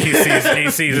 Yeah, so he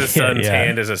sees his son's Yeah.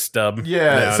 hand as a stub. Yeah,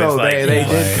 Now, and so it's like, they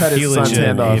did cut he his son's legit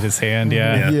hand off. ate his hand.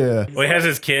 Yeah. Yeah. Well, he has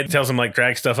his kid, tells him like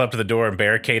drag stuff up to the door and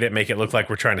barricade it, make it look like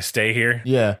we're trying to stay here.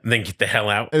 Yeah. And then get the hell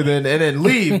out. And then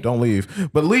leave. Don't leave,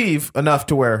 but leave enough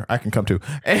to where I can come to.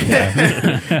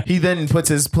 And he then puts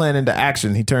his plan into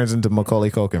action. He turns into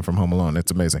Macaulay Culkin from Home Alone.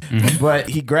 It's amazing. But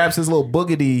he grabs his little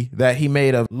boogity that he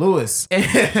made of Lewis,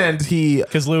 and he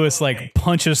Because Lewis like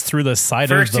punches through the side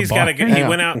First, of the he's got bar. to. He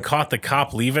went out and caught the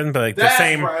cop leaving, but like That's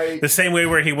the same way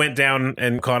where he went down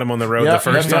and caught him on the road Yep,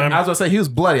 the first yep, time. I was gonna say he was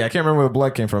bloody. I can't remember where the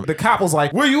blood came from. The cop was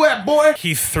like, "Where you at, boy?"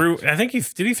 He threw. I think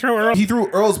did he throw Earl? He threw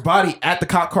Earl's body at the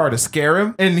cop car to scare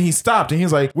him, and he stopped and he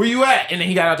was like, "Where you at?" And then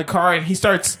he got out the car and he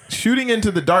starts shooting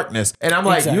into the darkness. And I'm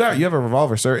like, Exactly. "You have a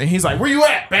revolver, sir?" And he's like, "Where you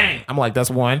at?" Bang! I'm like, "That's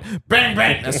one." Bang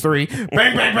bang. That's three. Bang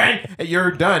bang bang. And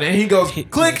you're done. And he goes,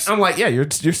 "Click." I'm like, "Yeah, you're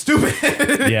stupid."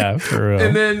 Yeah, for real.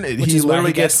 And then he is why literally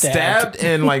he got gets stabbed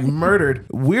and like murdered.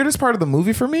 Weirdest part of the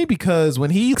movie for me because when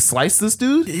he sliced this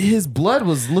dude, his blood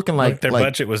was looking like Their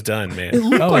budget was done, man. it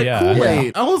looked Oh, like yeah.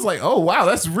 Kool-Aid. I was like, "Oh wow,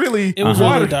 that's really It was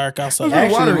really dark also.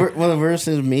 Actually, watery. one of the worst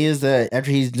things to me is that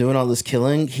after he's doing all this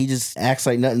killing, he just acts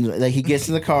like nothing. Like he gets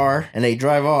in the car and they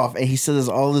drive off, and he still has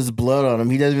all this blood on him.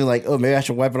 He doesn't be like, "Oh, maybe I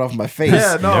should wipe it off my face."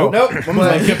 Yeah, no. nope. I'm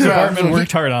like, the department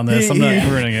worked hard on this. I'm not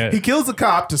ruining it. He kills the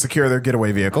cop to secure their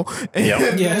getaway vehicle.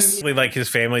 Yep. Yes. Like his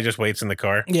family just waits in the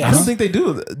car. I don't Yes. think they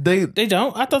do. They They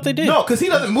don't? I thought they did. no, because he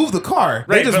doesn't move the car.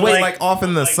 They Right, just but wait like off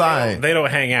in the side. They don't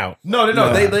hang out. No.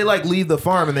 They like leave the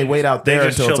farm and they wait out They there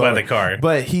just until chill it's by over. the car.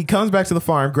 But he comes back to the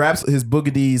farm, grabs his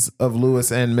boogadies of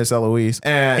Lewis and Miss Eloise,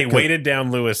 and He weighted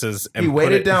down Lewis's. And He put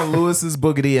weighted it down Lewis's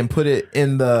boogity and put it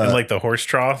in the in like the horse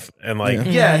trough and like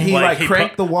yeah. He like he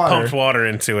cranked the water. pumped water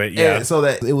into it. Yeah. So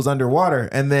that it was underwater,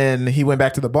 and then he went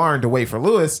back to the barn to wait for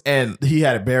Lewis, and he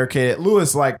had it barricaded.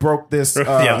 Lewis like broke this.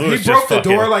 Yeah, Lewis he broke just the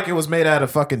fucking- door like it was made out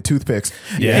of fucking toothpicks.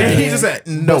 Yeah. and he just said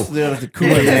no. Busted out of the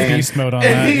Kool-Aid man. Beast mode on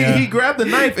And that. Yeah. he grabbed the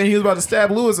knife and he was about to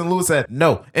stab Lewis, and Lewis said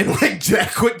no, and like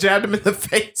quick jabbed him in the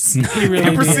face. He really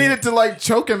and proceeded to like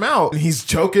choke him out. He's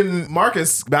choking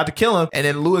Marcus, about to kill him, and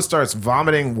then Lewis starts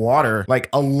vomiting water like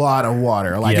a lot of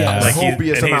water, like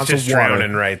copious he's amounts just of water.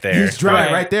 drowning right there. He's drowning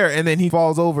Right. right there, and then he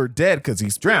falls over dead because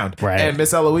he's drowned. Right. And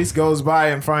Miss Eloise goes by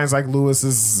and finds like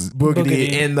Lewis's boogity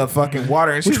in the fucking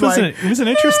water, and she's Which was, like, it was an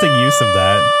interesting use of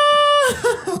that.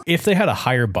 If they had a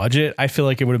higher budget, I feel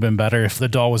like it would have been better if the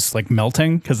doll was like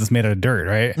melting because it's made out of dirt,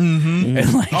 right? Mm-hmm.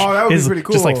 And like, Oh, that would be pretty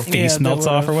cool. Just like Yeah, face that melts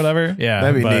off or whatever. Yeah,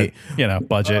 That'd be but, neat. You know,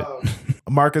 budget.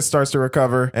 Marcus starts to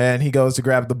recover, and he goes to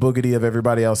grab the boogity of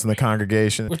everybody else in the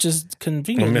congregation. Which is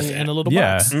conveniently in a little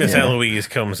Yeah. box. Miss Eloise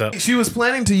comes up. She was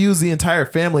planning to use the entire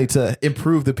family to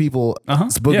improve the people's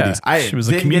boogities. Yeah. I She was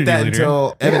a didn't get community that leader.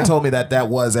 until Evan told me that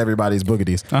was everybody's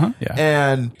boogities. Yeah.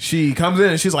 And she comes in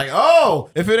and she's like, "Oh,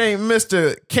 if it ain't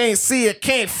Mr. Can't See It,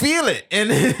 Can't Feel It." And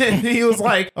he was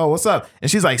like, "Oh, what's up?" And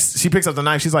she's like, she picks up the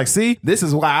knife. She's like, "See, this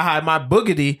is why I hide my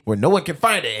boogity where no one can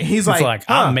find it." And he's like,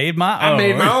 I made my I own.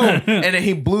 made my own. And then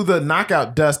he blew the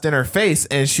knockout dust in her face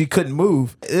and she couldn't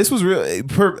move. This was really,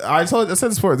 I said this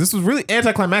before, this was really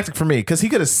anticlimactic for me because he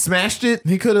could have smashed it.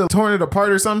 He could have torn it apart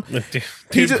or something.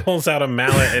 Dude pulls out a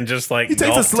mallet and just like He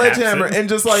takes a golf sledgehammer taps it. and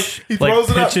just like he Like, throws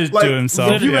it up. pitches Like, to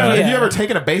himself. Have you, Yeah. have you ever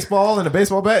taken a baseball and a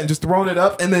baseball bat and just thrown it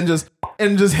up and then just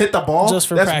hit the ball? Just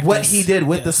for That's practice. what he did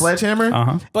with the Yes.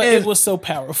 sledgehammer. But And it was so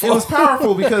powerful. it was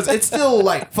powerful because it still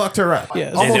like fucked her up.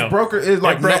 Yes. Almost You know, broke her. It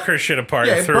like it broke her shit apart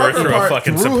and it threw broke her through a apart,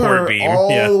 fucking threw support her beam. all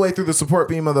Yeah. the way through the support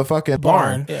beam of the fucking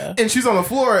barn. Yeah. And she's on the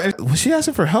floor. And was she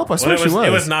asking for help? I swear Well, she was.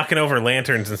 it was knocking over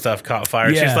lanterns and stuff, caught fire.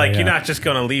 She's Yeah, like, yeah. "You're not just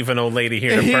gonna leave an old lady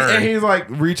here and, to burn." and he's like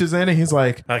reaches in and he's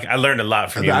like, Like, I learned a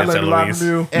lot from you, I Miss learned a lot Eloise. from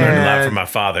you. Learned a lot And- from my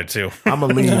father too. I'm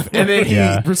gonna leave. And then he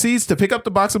Yeah. proceeds to pick up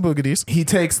the box of boogities. He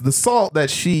takes the salt that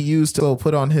she used to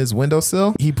put on his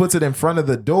windowsill. He puts it in front of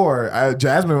the door.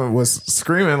 Jasmine was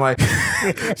screaming like,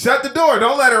 "Shut the door!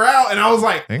 Don't let her out!" And I was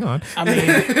like, "Hang on." I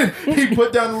mean, He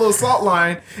put down the little salt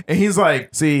line, and he's like,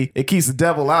 "See, it keeps the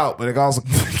devil out, but it also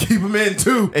keep him in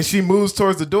too." And she moves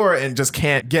towards the door and just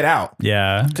can't get out.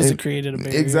 Yeah. because it created a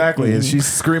barrier. Exactly, and she's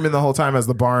screaming the whole time as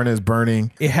the barn is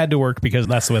burning. It had to work because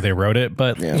that's the way they wrote it.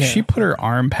 But she put her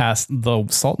arm past the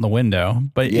salt in the window.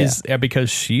 But is it because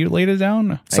she laid it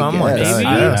down? Something like guess. that.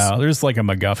 I don't yes. know. There's like a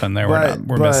MacGuffin there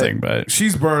we're missing. But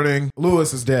she's burning.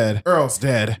 Lewis is dead. Earl's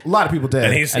dead. A lot of people dead.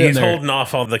 And he's And then they're- holding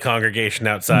off all the congregation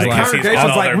outside the because he's congregation's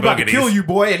got all like, their "We're about to boogities. kill you,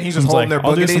 boy," and he's just it's holding like, their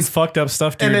I'll do some boogities. fucked up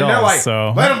stuff to And your then they're dolls. like,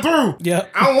 So "Let him through."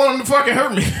 Yep. I don't want him to fucking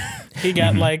hurt me. He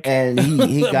got like And he got him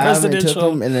and took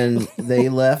Presidential. him, and then they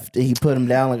left. And he put him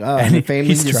down like, "Oh, and the family,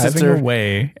 he's your driving sister."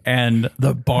 away, and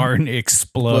the barn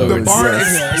explodes. The barn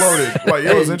Yes. exploded. Like,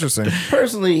 it was interesting.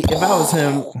 Personally, if I was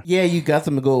him, yeah, you got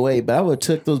them to go away, but I would have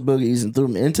took those boogies and threw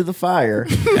them into the fire.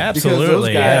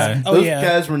 Absolutely, because yeah. Oh, those yeah.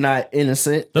 guys were not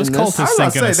innocent. Those in this. cultists I was ain't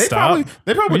about to gonna say, stop. they probably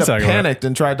What are you would have talking about? panicked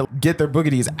and tried to get their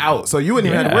boogities out. So you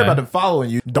wouldn't even have to worry Yeah. about them following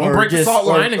you. Don't Or break the just- salt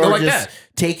line and go or like just that.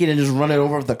 Take it and just run it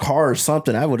over with the car or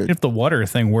something. I would have. If the water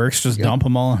thing works, just dump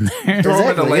them all in there. Throw him in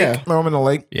the Exactly, lake. yeah. Throw him in the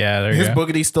lake. Yeah, there His you go.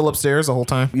 boogity's still upstairs the whole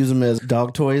time. Use them as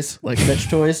dog toys, like fetch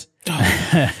toys.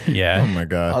 Yeah. Oh my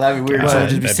god. Oh, that'd be weird. But Someone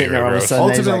just be that'd be sitting there real all of a gross. sudden.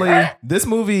 and he's like, Ultimately, this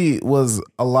movie was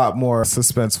a lot more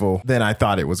suspenseful than I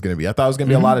thought it was going to be. I thought it was going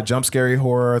to be a lot of jump scary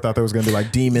horror. I thought there was going to be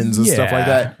like demons and stuff like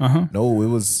Yeah. that. No, it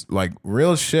was like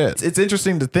real shit. It's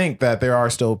interesting to think that there are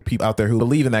still people out there who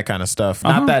believe in that kind of stuff.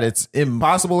 Not that it's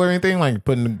impossible or anything, like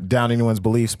putting down anyone's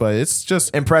beliefs, but it's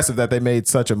just impressive that they made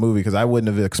such a movie because I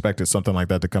wouldn't have expected something like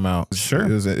that to come out. Sure. It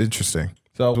was interesting.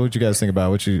 So, what would you guys think about?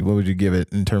 What would you give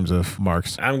it in terms of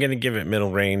marks? I'm going to give it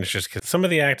middle range just because some of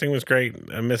the acting was great.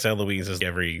 Miss Eloise is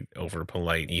every over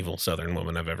polite, evil Southern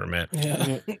woman I've ever met.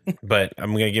 yeah. But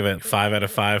I'm going to give it 5 out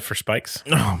of 5 for Spikes.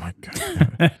 Oh my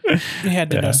god, You had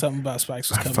to know something about Spikes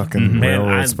was coming. fucking Man,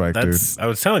 railroad spike, dude. I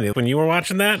was telling you, when you were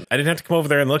watching that, I didn't have to come over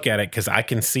there and look at it because I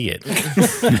can see it.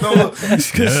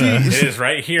 It is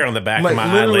right here on the back Like of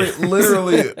my eyelid.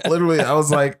 literally, I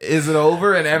was like, "Is it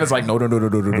over?" And Evan's like, "No,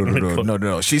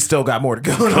 no. She's still got more to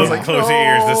go." And I was like, Close your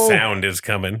ears, the "No." sound is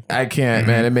coming. I can't,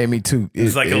 man. It made me too.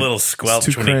 It's like a little it's squelch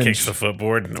too when he cringe. kicks the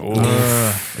footboard. Ooh.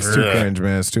 It's too cringe,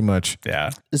 man. It's too much. Yeah.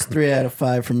 It's 3 out of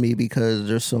 5 for me because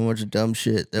there's so much dumb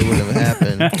shit that would have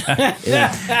happened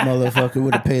if motherfucker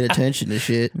would have paid attention to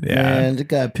shit. Yeah. Man, the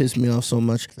guy pissed me off so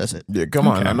much. That's it. Yeah, come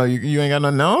on. I know you ain't got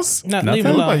nothing else. Not Nothing? leave it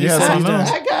alone. Like, He yeah, said something he done.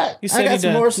 else. He said I he got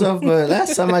some done. more stuff, but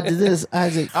last time I did this,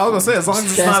 Isaac I was gonna say, as long as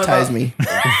it's not chastised about me.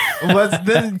 Let's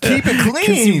then keep it Because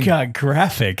you clean. got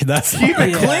graphic. That's Keep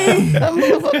it clean. That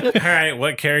motherfucker. All right,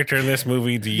 what character in this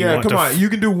movie do you Yeah, want come to on. You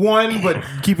can do one, but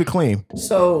keep it clean.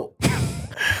 So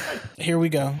Here we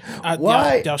go.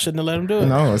 Why? Y'all shouldn't have let him do it.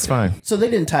 No, it's fine. So they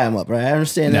didn't tie him up, right? I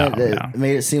understand No, that no.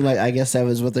 made it seem like I guess that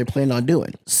was what they planned on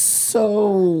doing.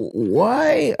 So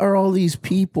why are all these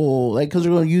people like? Because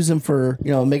they're going to use them for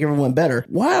make everyone better.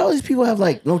 Why all these people have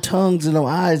like no tongues and no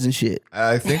eyes and shit?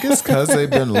 I think it's because they've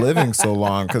been living so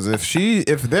long. Because if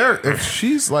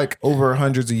she's like over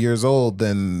hundreds of years old,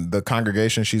 then the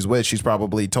congregation she's with, she's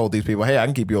probably told these people, "Hey, I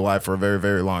can keep you alive for a very,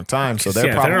 very long time." So they're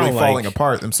Yeah, they're probably all falling like-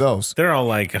 apart themselves. They're all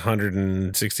like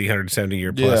 160, 170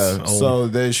 year Yeah, plus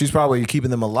old. so she's probably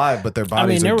keeping them alive, but their I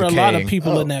bodies mean, there are were a decaying. lot of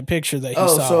people in that picture that he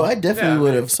Oh, saw. so I definitely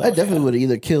would have. So, I definitely would have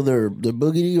either killed the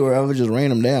boogity or I would just ran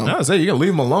them down. No, I say you can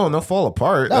leave them alone; they'll fall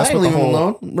apart. No, I ain't what leaving the them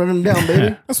whole. alone. Run them down,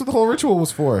 baby. That's what the whole ritual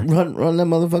was for. Run them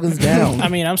motherfuckers down. I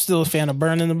mean, I'm still a fan of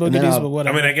burning the then boogies, I'll- but I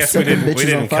whatever. mean, I guess Set we them didn't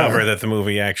bitches on fire. cover that the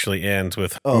movie actually ends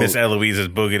with Miss Eloise's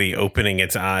boogity opening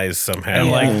its eyes somehow. And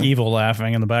Yeah. like evil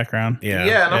laughing in the background. yeah,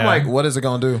 Yeah, and I'm like, what is it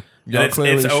gonna do? Y'all And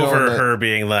clearly it's showing over that- her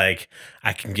being like,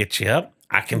 I can get you up,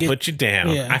 I can put you down,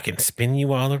 Yeah. I can spin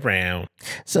you all around.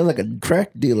 Sound like a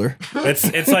crack dealer.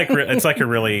 It's like a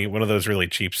really one of those really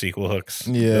cheap sequel hooks.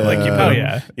 Yeah. like you put, Oh, you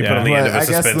yeah. put Yeah. on the end of But a I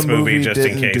guess suspense the movie movie just in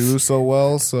didn't case. do so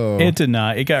well. So It did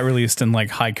not. It got released in like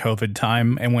high COVID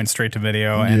time and went straight to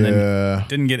video and then yeah.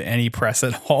 didn't get any press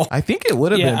at all. I think it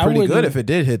would have Yeah, been I pretty good wouldn't- if it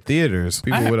did hit theaters.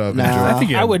 People would have Nah. enjoyed I it.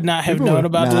 think it, I would not have People known would-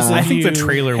 about this. Nah. if I think the you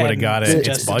trailer would have hadn't got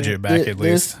suggested its budget back at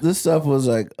least. This stuff was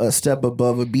like a step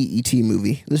above a BET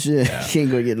movie. This shit she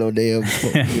ain't gonna get no damn.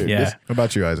 Yeah. How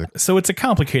about you, Isaac? So it's a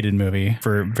complicated movie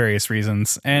for various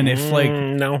reasons. And if like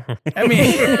No, I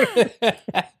mean,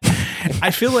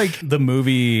 I feel like the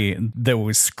movie that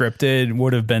was scripted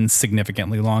would have been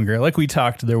significantly longer. Like we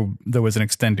talked, there was an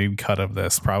extended cut of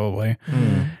this probably.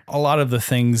 A lot of the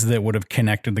things that would have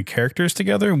connected the characters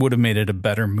together would have made it a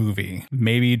better movie.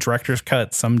 Maybe director's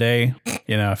cut someday.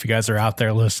 You know, if you guys are out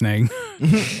there listening.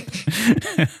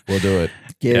 We'll do it.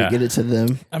 Get it to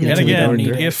them. I mean, And we don't again,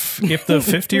 need it. if the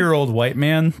 50-year-old white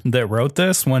man that wrote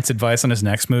this wants advice on his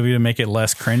next movie to make it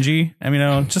less cringy, I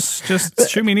mean, just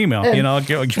shoot me an email. I'll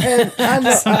give And I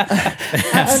know, I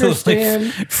absolutely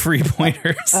understand. free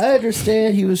pointers. I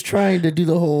understand he was trying to do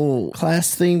the whole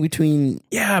class thing between.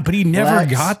 Yeah, but he never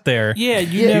Blacks. got there. Yeah,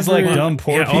 you Yeah, He's never. like dumb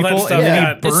poor Yeah, all that people, stuff and then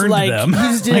got- he It's burned like- them. He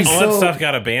just did it all that so. stuff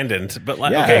got abandoned. But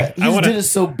like, Yeah. okay, He I just want did it to.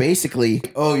 so basically.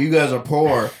 Oh, you guys are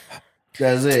poor.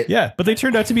 That's it. Yeah, but they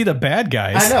turned out to be the bad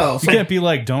guys. I know. You can't be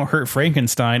like, don't hurt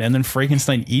Frankenstein, and then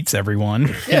Frankenstein eats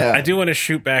everyone. Yeah. I do want to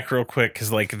shoot back real quick because,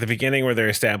 like, at the beginning where they're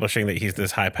establishing that he's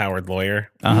this high-powered lawyer,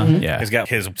 Yeah. he's got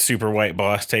his super white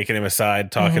boss taking him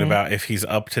aside, talking about if he's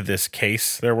up to this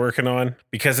case they're working on,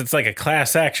 because it's like a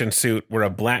class action suit where a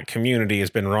black community has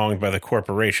been wronged by the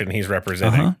corporation he's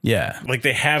representing. Yeah. Like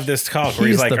they have this talk where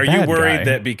He's he's like, the "Are you bad worried guy."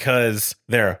 that because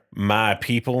they're my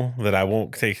people that I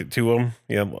won't take it to them?"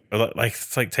 You know, like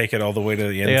it's like take it all the way to the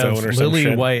They end have zone or some Lily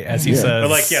shit. White, as he says. But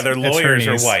like, yeah, their lawyers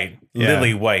attorneys. are white, Yeah.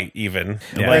 Lily White, even.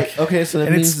 Yeah. Like, Okay, so that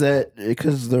And means that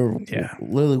because they're Yeah.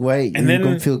 lily white, and you're then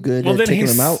gonna feel good well, at then taking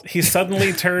he's, them out. he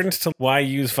suddenly turns to why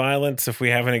use violence if we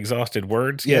haven't exhausted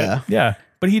words yet? Yeah. Yeah.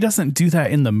 But he doesn't do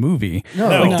that in the movie. No.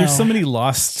 Like, No. there's so many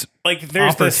lost. Like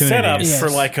there's the setup Opportunities. for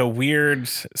Yes. like a weird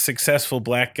successful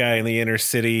black guy in the inner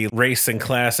city race and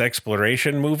class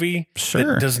exploration movie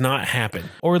Sure. that does not happen.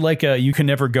 Or like a You Can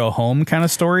Never Go Home kind of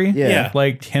story. Yeah.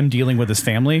 Like him dealing with his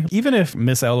family. Even if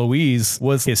Miss Eloise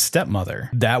was his stepmother,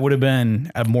 that would have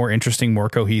been a more interesting, more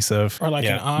cohesive. or like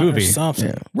Yeah. an aunt movie. or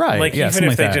something. Right. Like yeah, even something if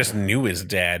like they that. just knew his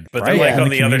dad, but Right, they're like yeah, on in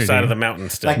the the other community. side of the mountain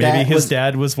still. Like Maybe that his was-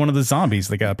 dad was one of the zombies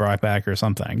that got brought back or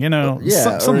something. You know, Yeah,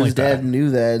 something or his like that. dad knew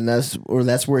that, and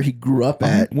that's where he grew up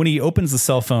at. When he opens the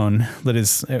cell phone that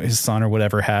his son or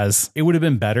whatever has, it would have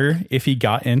been better if he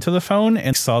got into the phone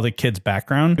and saw the kid's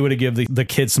background. It would have given the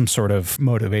kid some sort of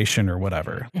motivation or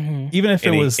whatever. Even if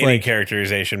any, it was any like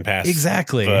characterization past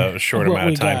Exactly. the short What amount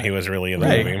we of time got. he was really in the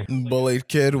Right. movie. Bullied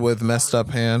kid with messed up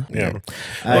hand. Yeah.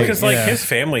 Well, because like yeah. his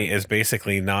family is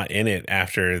basically not in it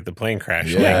after the plane crash.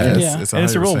 Yeah, Like, Yeah. And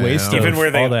it's a real 100%, waste yeah. of even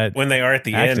where they all that when they are at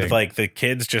the acting. end, like the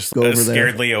kids just Go over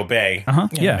there. scaredly obey,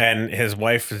 Yeah. and his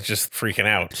wife is just freaking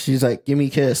out. She's like, "Give me a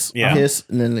kiss, Yeah. kiss,"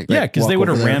 and then Yeah, because they would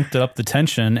have walk over there. ramped up the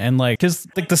tension and like, because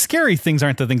like the scary things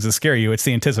aren't the things that scare you; it's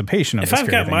the anticipation of If the I've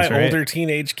scary got my things, right? older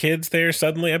teenage kids there,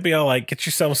 suddenly I'd be all like, "Get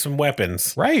yourself some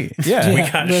weapons." right? Yeah, We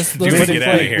got let's- to let's get out of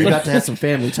play- We here. got to have some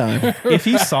family time. if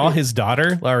he saw his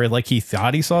daughter or like he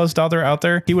thought he saw his daughter out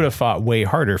there, he would have fought way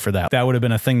harder for that. That would have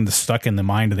been a thing that stuck in the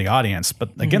mind of the audience. But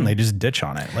again, they just ditch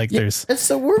on it. Like there's And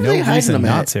so where were no they hiding reason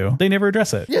them not at? to. They never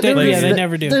address it. Yeah, They there's-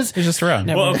 never do. there's- It's just around.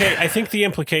 Never. Well, okay, I think the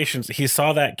implications, he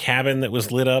saw that cabin that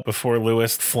was lit up before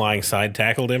Lewis flying side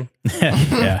tackled him.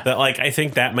 Yeah. That, like, I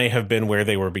think that may have been where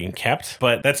they were being kept,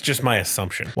 but that's just my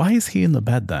assumption. Why is he in the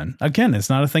bed then? Again, it's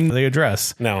not a thing that they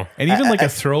address. No. And even like a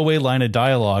throwaway line of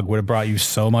dialogue would have brought you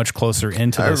so much closer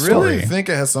into the I really story. think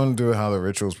it has something to do with how the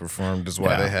rituals performed. Is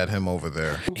why Yeah. they had him over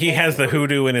there. He has the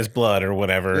hoodoo in his blood or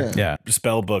whatever. Yeah.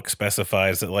 Spell book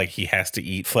specifies that, like, he has to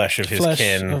eat flesh of his Flesh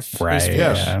kin. of his Right. flesh.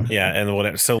 Yes. Yeah, and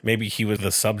whatever. So maybe he was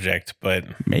the subject, but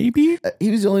Maybe. He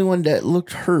was the only one that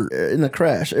looked hurt in the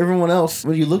crash. Everyone else,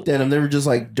 when you looked at them, they were just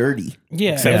like dirty.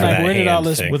 Yeah, Except and for like that where did all hand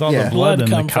this thing. With all Yeah. the blood in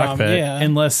the come from? cockpit. Yeah.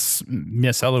 Unless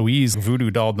Miss Eloise voodoo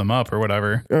dolled them up or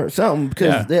whatever. Or something,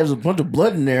 because Yeah. there's a bunch of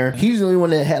blood in there. He was the only one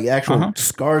that had the actual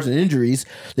scars and injuries.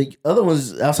 The other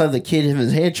ones, outside of the kid, having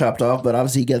his hand chopped off, but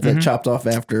obviously he got that chopped off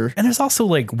after. And there's also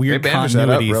like weird They bandaged that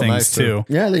up continuity real things nice, too.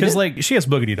 too. Yeah, they because did. like she has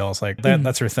boogity dolls, like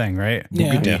that's her thing, right?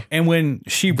 Yeah. Boogity. Yeah. And when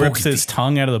she rips his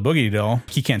tongue out of the boogity doll,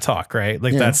 he can't talk, right?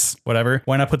 Like that's whatever.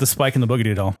 Why not put the spike in the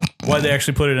boogity doll? Why'd they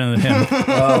actually put it in him?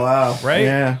 Oh, wow. Right?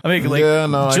 Yeah. I mean, like Yeah,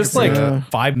 no, I just can see like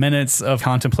that. 5 minutes of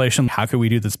contemplation. How could we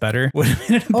do this better? Would have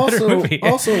been a better Also, movie.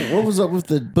 what was up with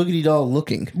the boogity doll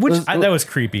looking? That was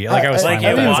creepy. Like I was like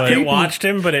fine with that. it watched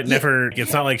him, but it never.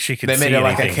 It's not like she could. They made see it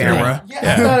like a anything. camera.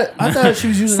 I thought she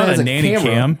was using It's it not as a a nanny camera.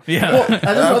 cam. Yeah. Well,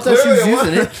 I thought she was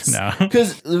using it. No.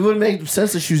 Because it wouldn't make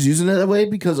sense that she was using it that way,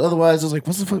 because otherwise it's like,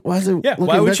 what's the fuck? Why is it? Yeah. looking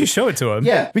Why would back- you show it to him?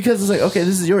 Yeah, because it's like, okay,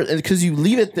 this is yours. And because you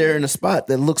leave it there in a spot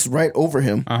that looks right over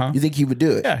him, you think he would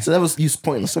do it. Yeah. So that was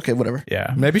pointless. Okay, whatever.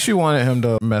 Yeah. Maybe she wanted him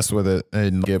to mess with it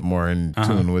and get more in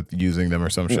tune with using them or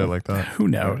some shit like that. Who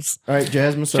knows? All right,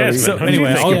 Jasmine, sorry. Jasmine, So what do you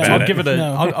anyway, think I'll about give it a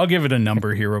No. I'll give it a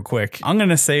number here real quick. I'm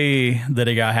gonna say that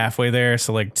it got halfway there,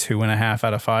 so like 2.5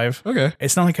 out of 5. Okay.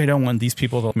 It's not like I don't want these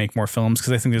people to make more films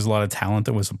because I think there's a lot of talent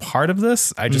that was a part of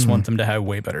this. I just want them to have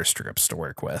way better scripts to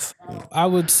work with. I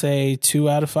would say 2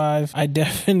 out of 5. I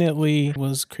definitely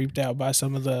was creeped out by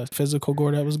some of the physical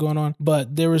gore that was going on,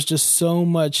 but there was just so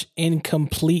much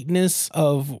incompleteness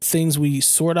of things we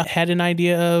sort of had an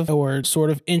idea of or sort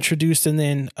of introduced and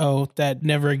then, that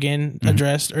never again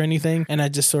addressed or anything. And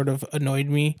that just sort of annoyed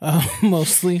me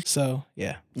mostly. So,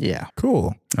 yeah. Yeah.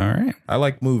 Cool. All right. I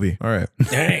like movie. All right.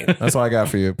 Dang. That's all I got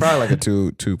for you. Probably like a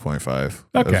 2.5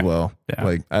 Okay. as well. Yeah.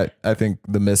 Like I think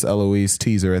the Miss Eloise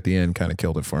teaser at the end kind of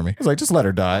killed it for me. It's like, just let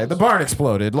her die. The barn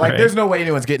exploded. Like Right. there's no way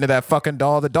anyone's getting to that fucking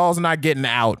doll. The doll's not getting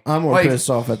out. I'm more Like, pissed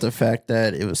off at the fact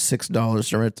that it was $6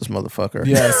 to rent this motherfucker.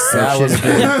 Yes, that was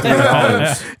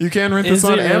 $3. You can rent Is this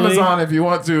on it really? Amazon if you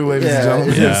want to, ladies and Yeah, gentlemen.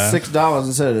 it's Yeah. just $6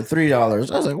 instead of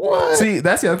 $3. I was like, what? See,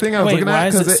 that's the other thing I was Wait, looking why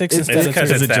at is it because six it, instead It's of because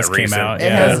three? it's it that just came recent. out. it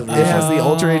Yeah. has the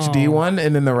Ultra HD one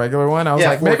and then the regular one. I was Yeah,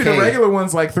 like, maybe the 4K. regular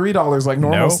one's like $3 like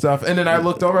normal Nope. stuff. And then I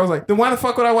looked over, I was like, then why the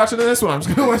fuck would I watch it in this one? I'm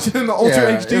just gonna watch it in the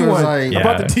Ultra Yeah, HD it was one. like- I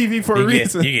bought Yeah. the TV for a You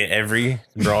reason. get every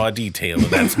raw detail of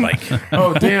that spike.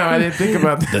 Oh damn, I didn't think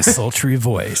about that. The sultry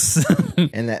voice.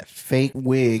 And that fake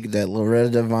wig that Loretta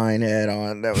Devine had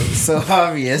on, that was so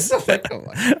obvious. I'm like, oh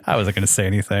my. I wasn't going to say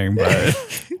anything,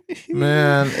 but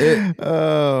Man,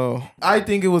 Oh. I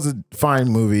think it was a fine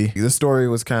movie. The story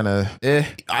was kind of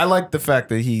I like the fact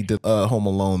that he did a Home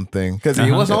Alone thing because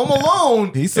he was Home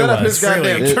Alone. He set It up his was.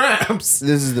 goddamn Really? traps.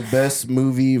 This is the best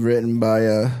movie written by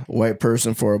a white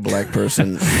person for a black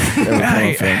person ever come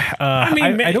I, from. I,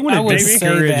 mean, I don't I want would to say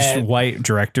discourage that- white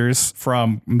directors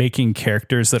from making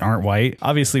characters that aren't white.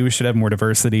 Obviously, we should have more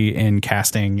diversity in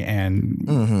casting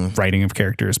and writing of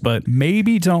characters, but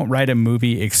maybe don't write a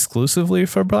movie exclusively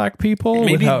for black people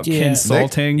Maybe- without yeah.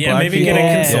 consulting Yeah, black maybe people. get a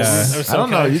Yeah. consultant. Yeah. of some I don't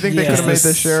know. kind. You think they Yeah. could have made the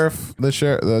This- sheriff,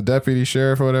 the deputy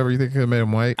sheriff or whatever? You think could have made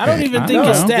him white? I don't even I think don't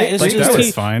it's know. that. It's Like, just that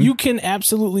was fine. you can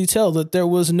absolutely tell that there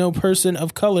was no person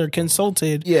of color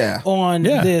consulted Yeah. on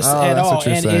Yeah. this Oh, at that's all, what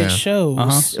you're and saying. it shows.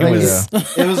 Uh-huh. Like,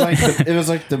 was- it was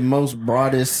like the most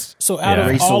broadest. So out Yeah. of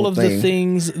Racial all of the thing.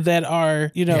 things that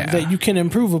are, Yeah. that you can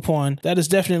improve upon, that is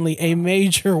definitely a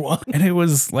major one. And it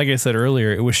was, like I said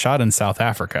earlier, it was shot in South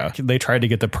Africa. They tried to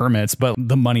get the permits, but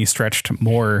the money stretched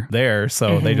more there,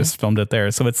 so they just filmed it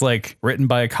there. So it's like written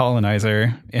by a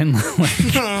colonizer in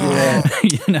like,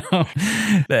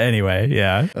 Anyway,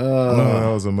 yeah. Oh, that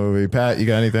was a movie. Pat, you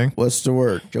got anything? What's the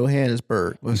word?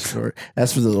 Johannesburg. What's the word?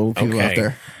 That's for the old people out Okay.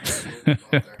 there.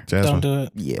 Jasmine, Don't do it.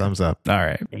 Yeah. thumbs up. All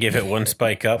right. Give it one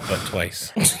spike up, but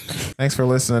twice. Thanks for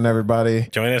listening, everybody.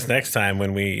 Join us next time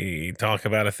when we talk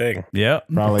about a thing. Yep.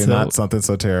 Probably So- not something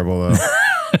so terrible though.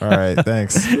 All right,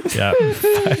 thanks. Yeah.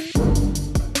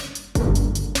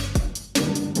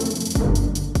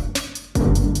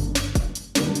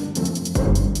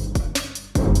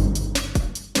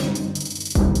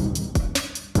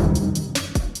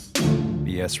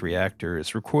 BS Reactor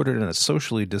is recorded in a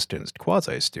socially distanced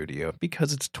quasi-studio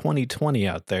because it's 2020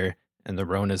 out there and the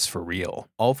Rona's for real.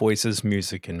 All voices,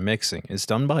 music, and mixing is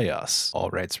done by us,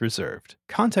 all rights reserved.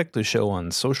 Contact the show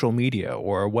on social media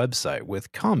or our website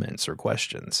with comments or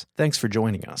questions. Thanks for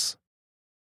joining us.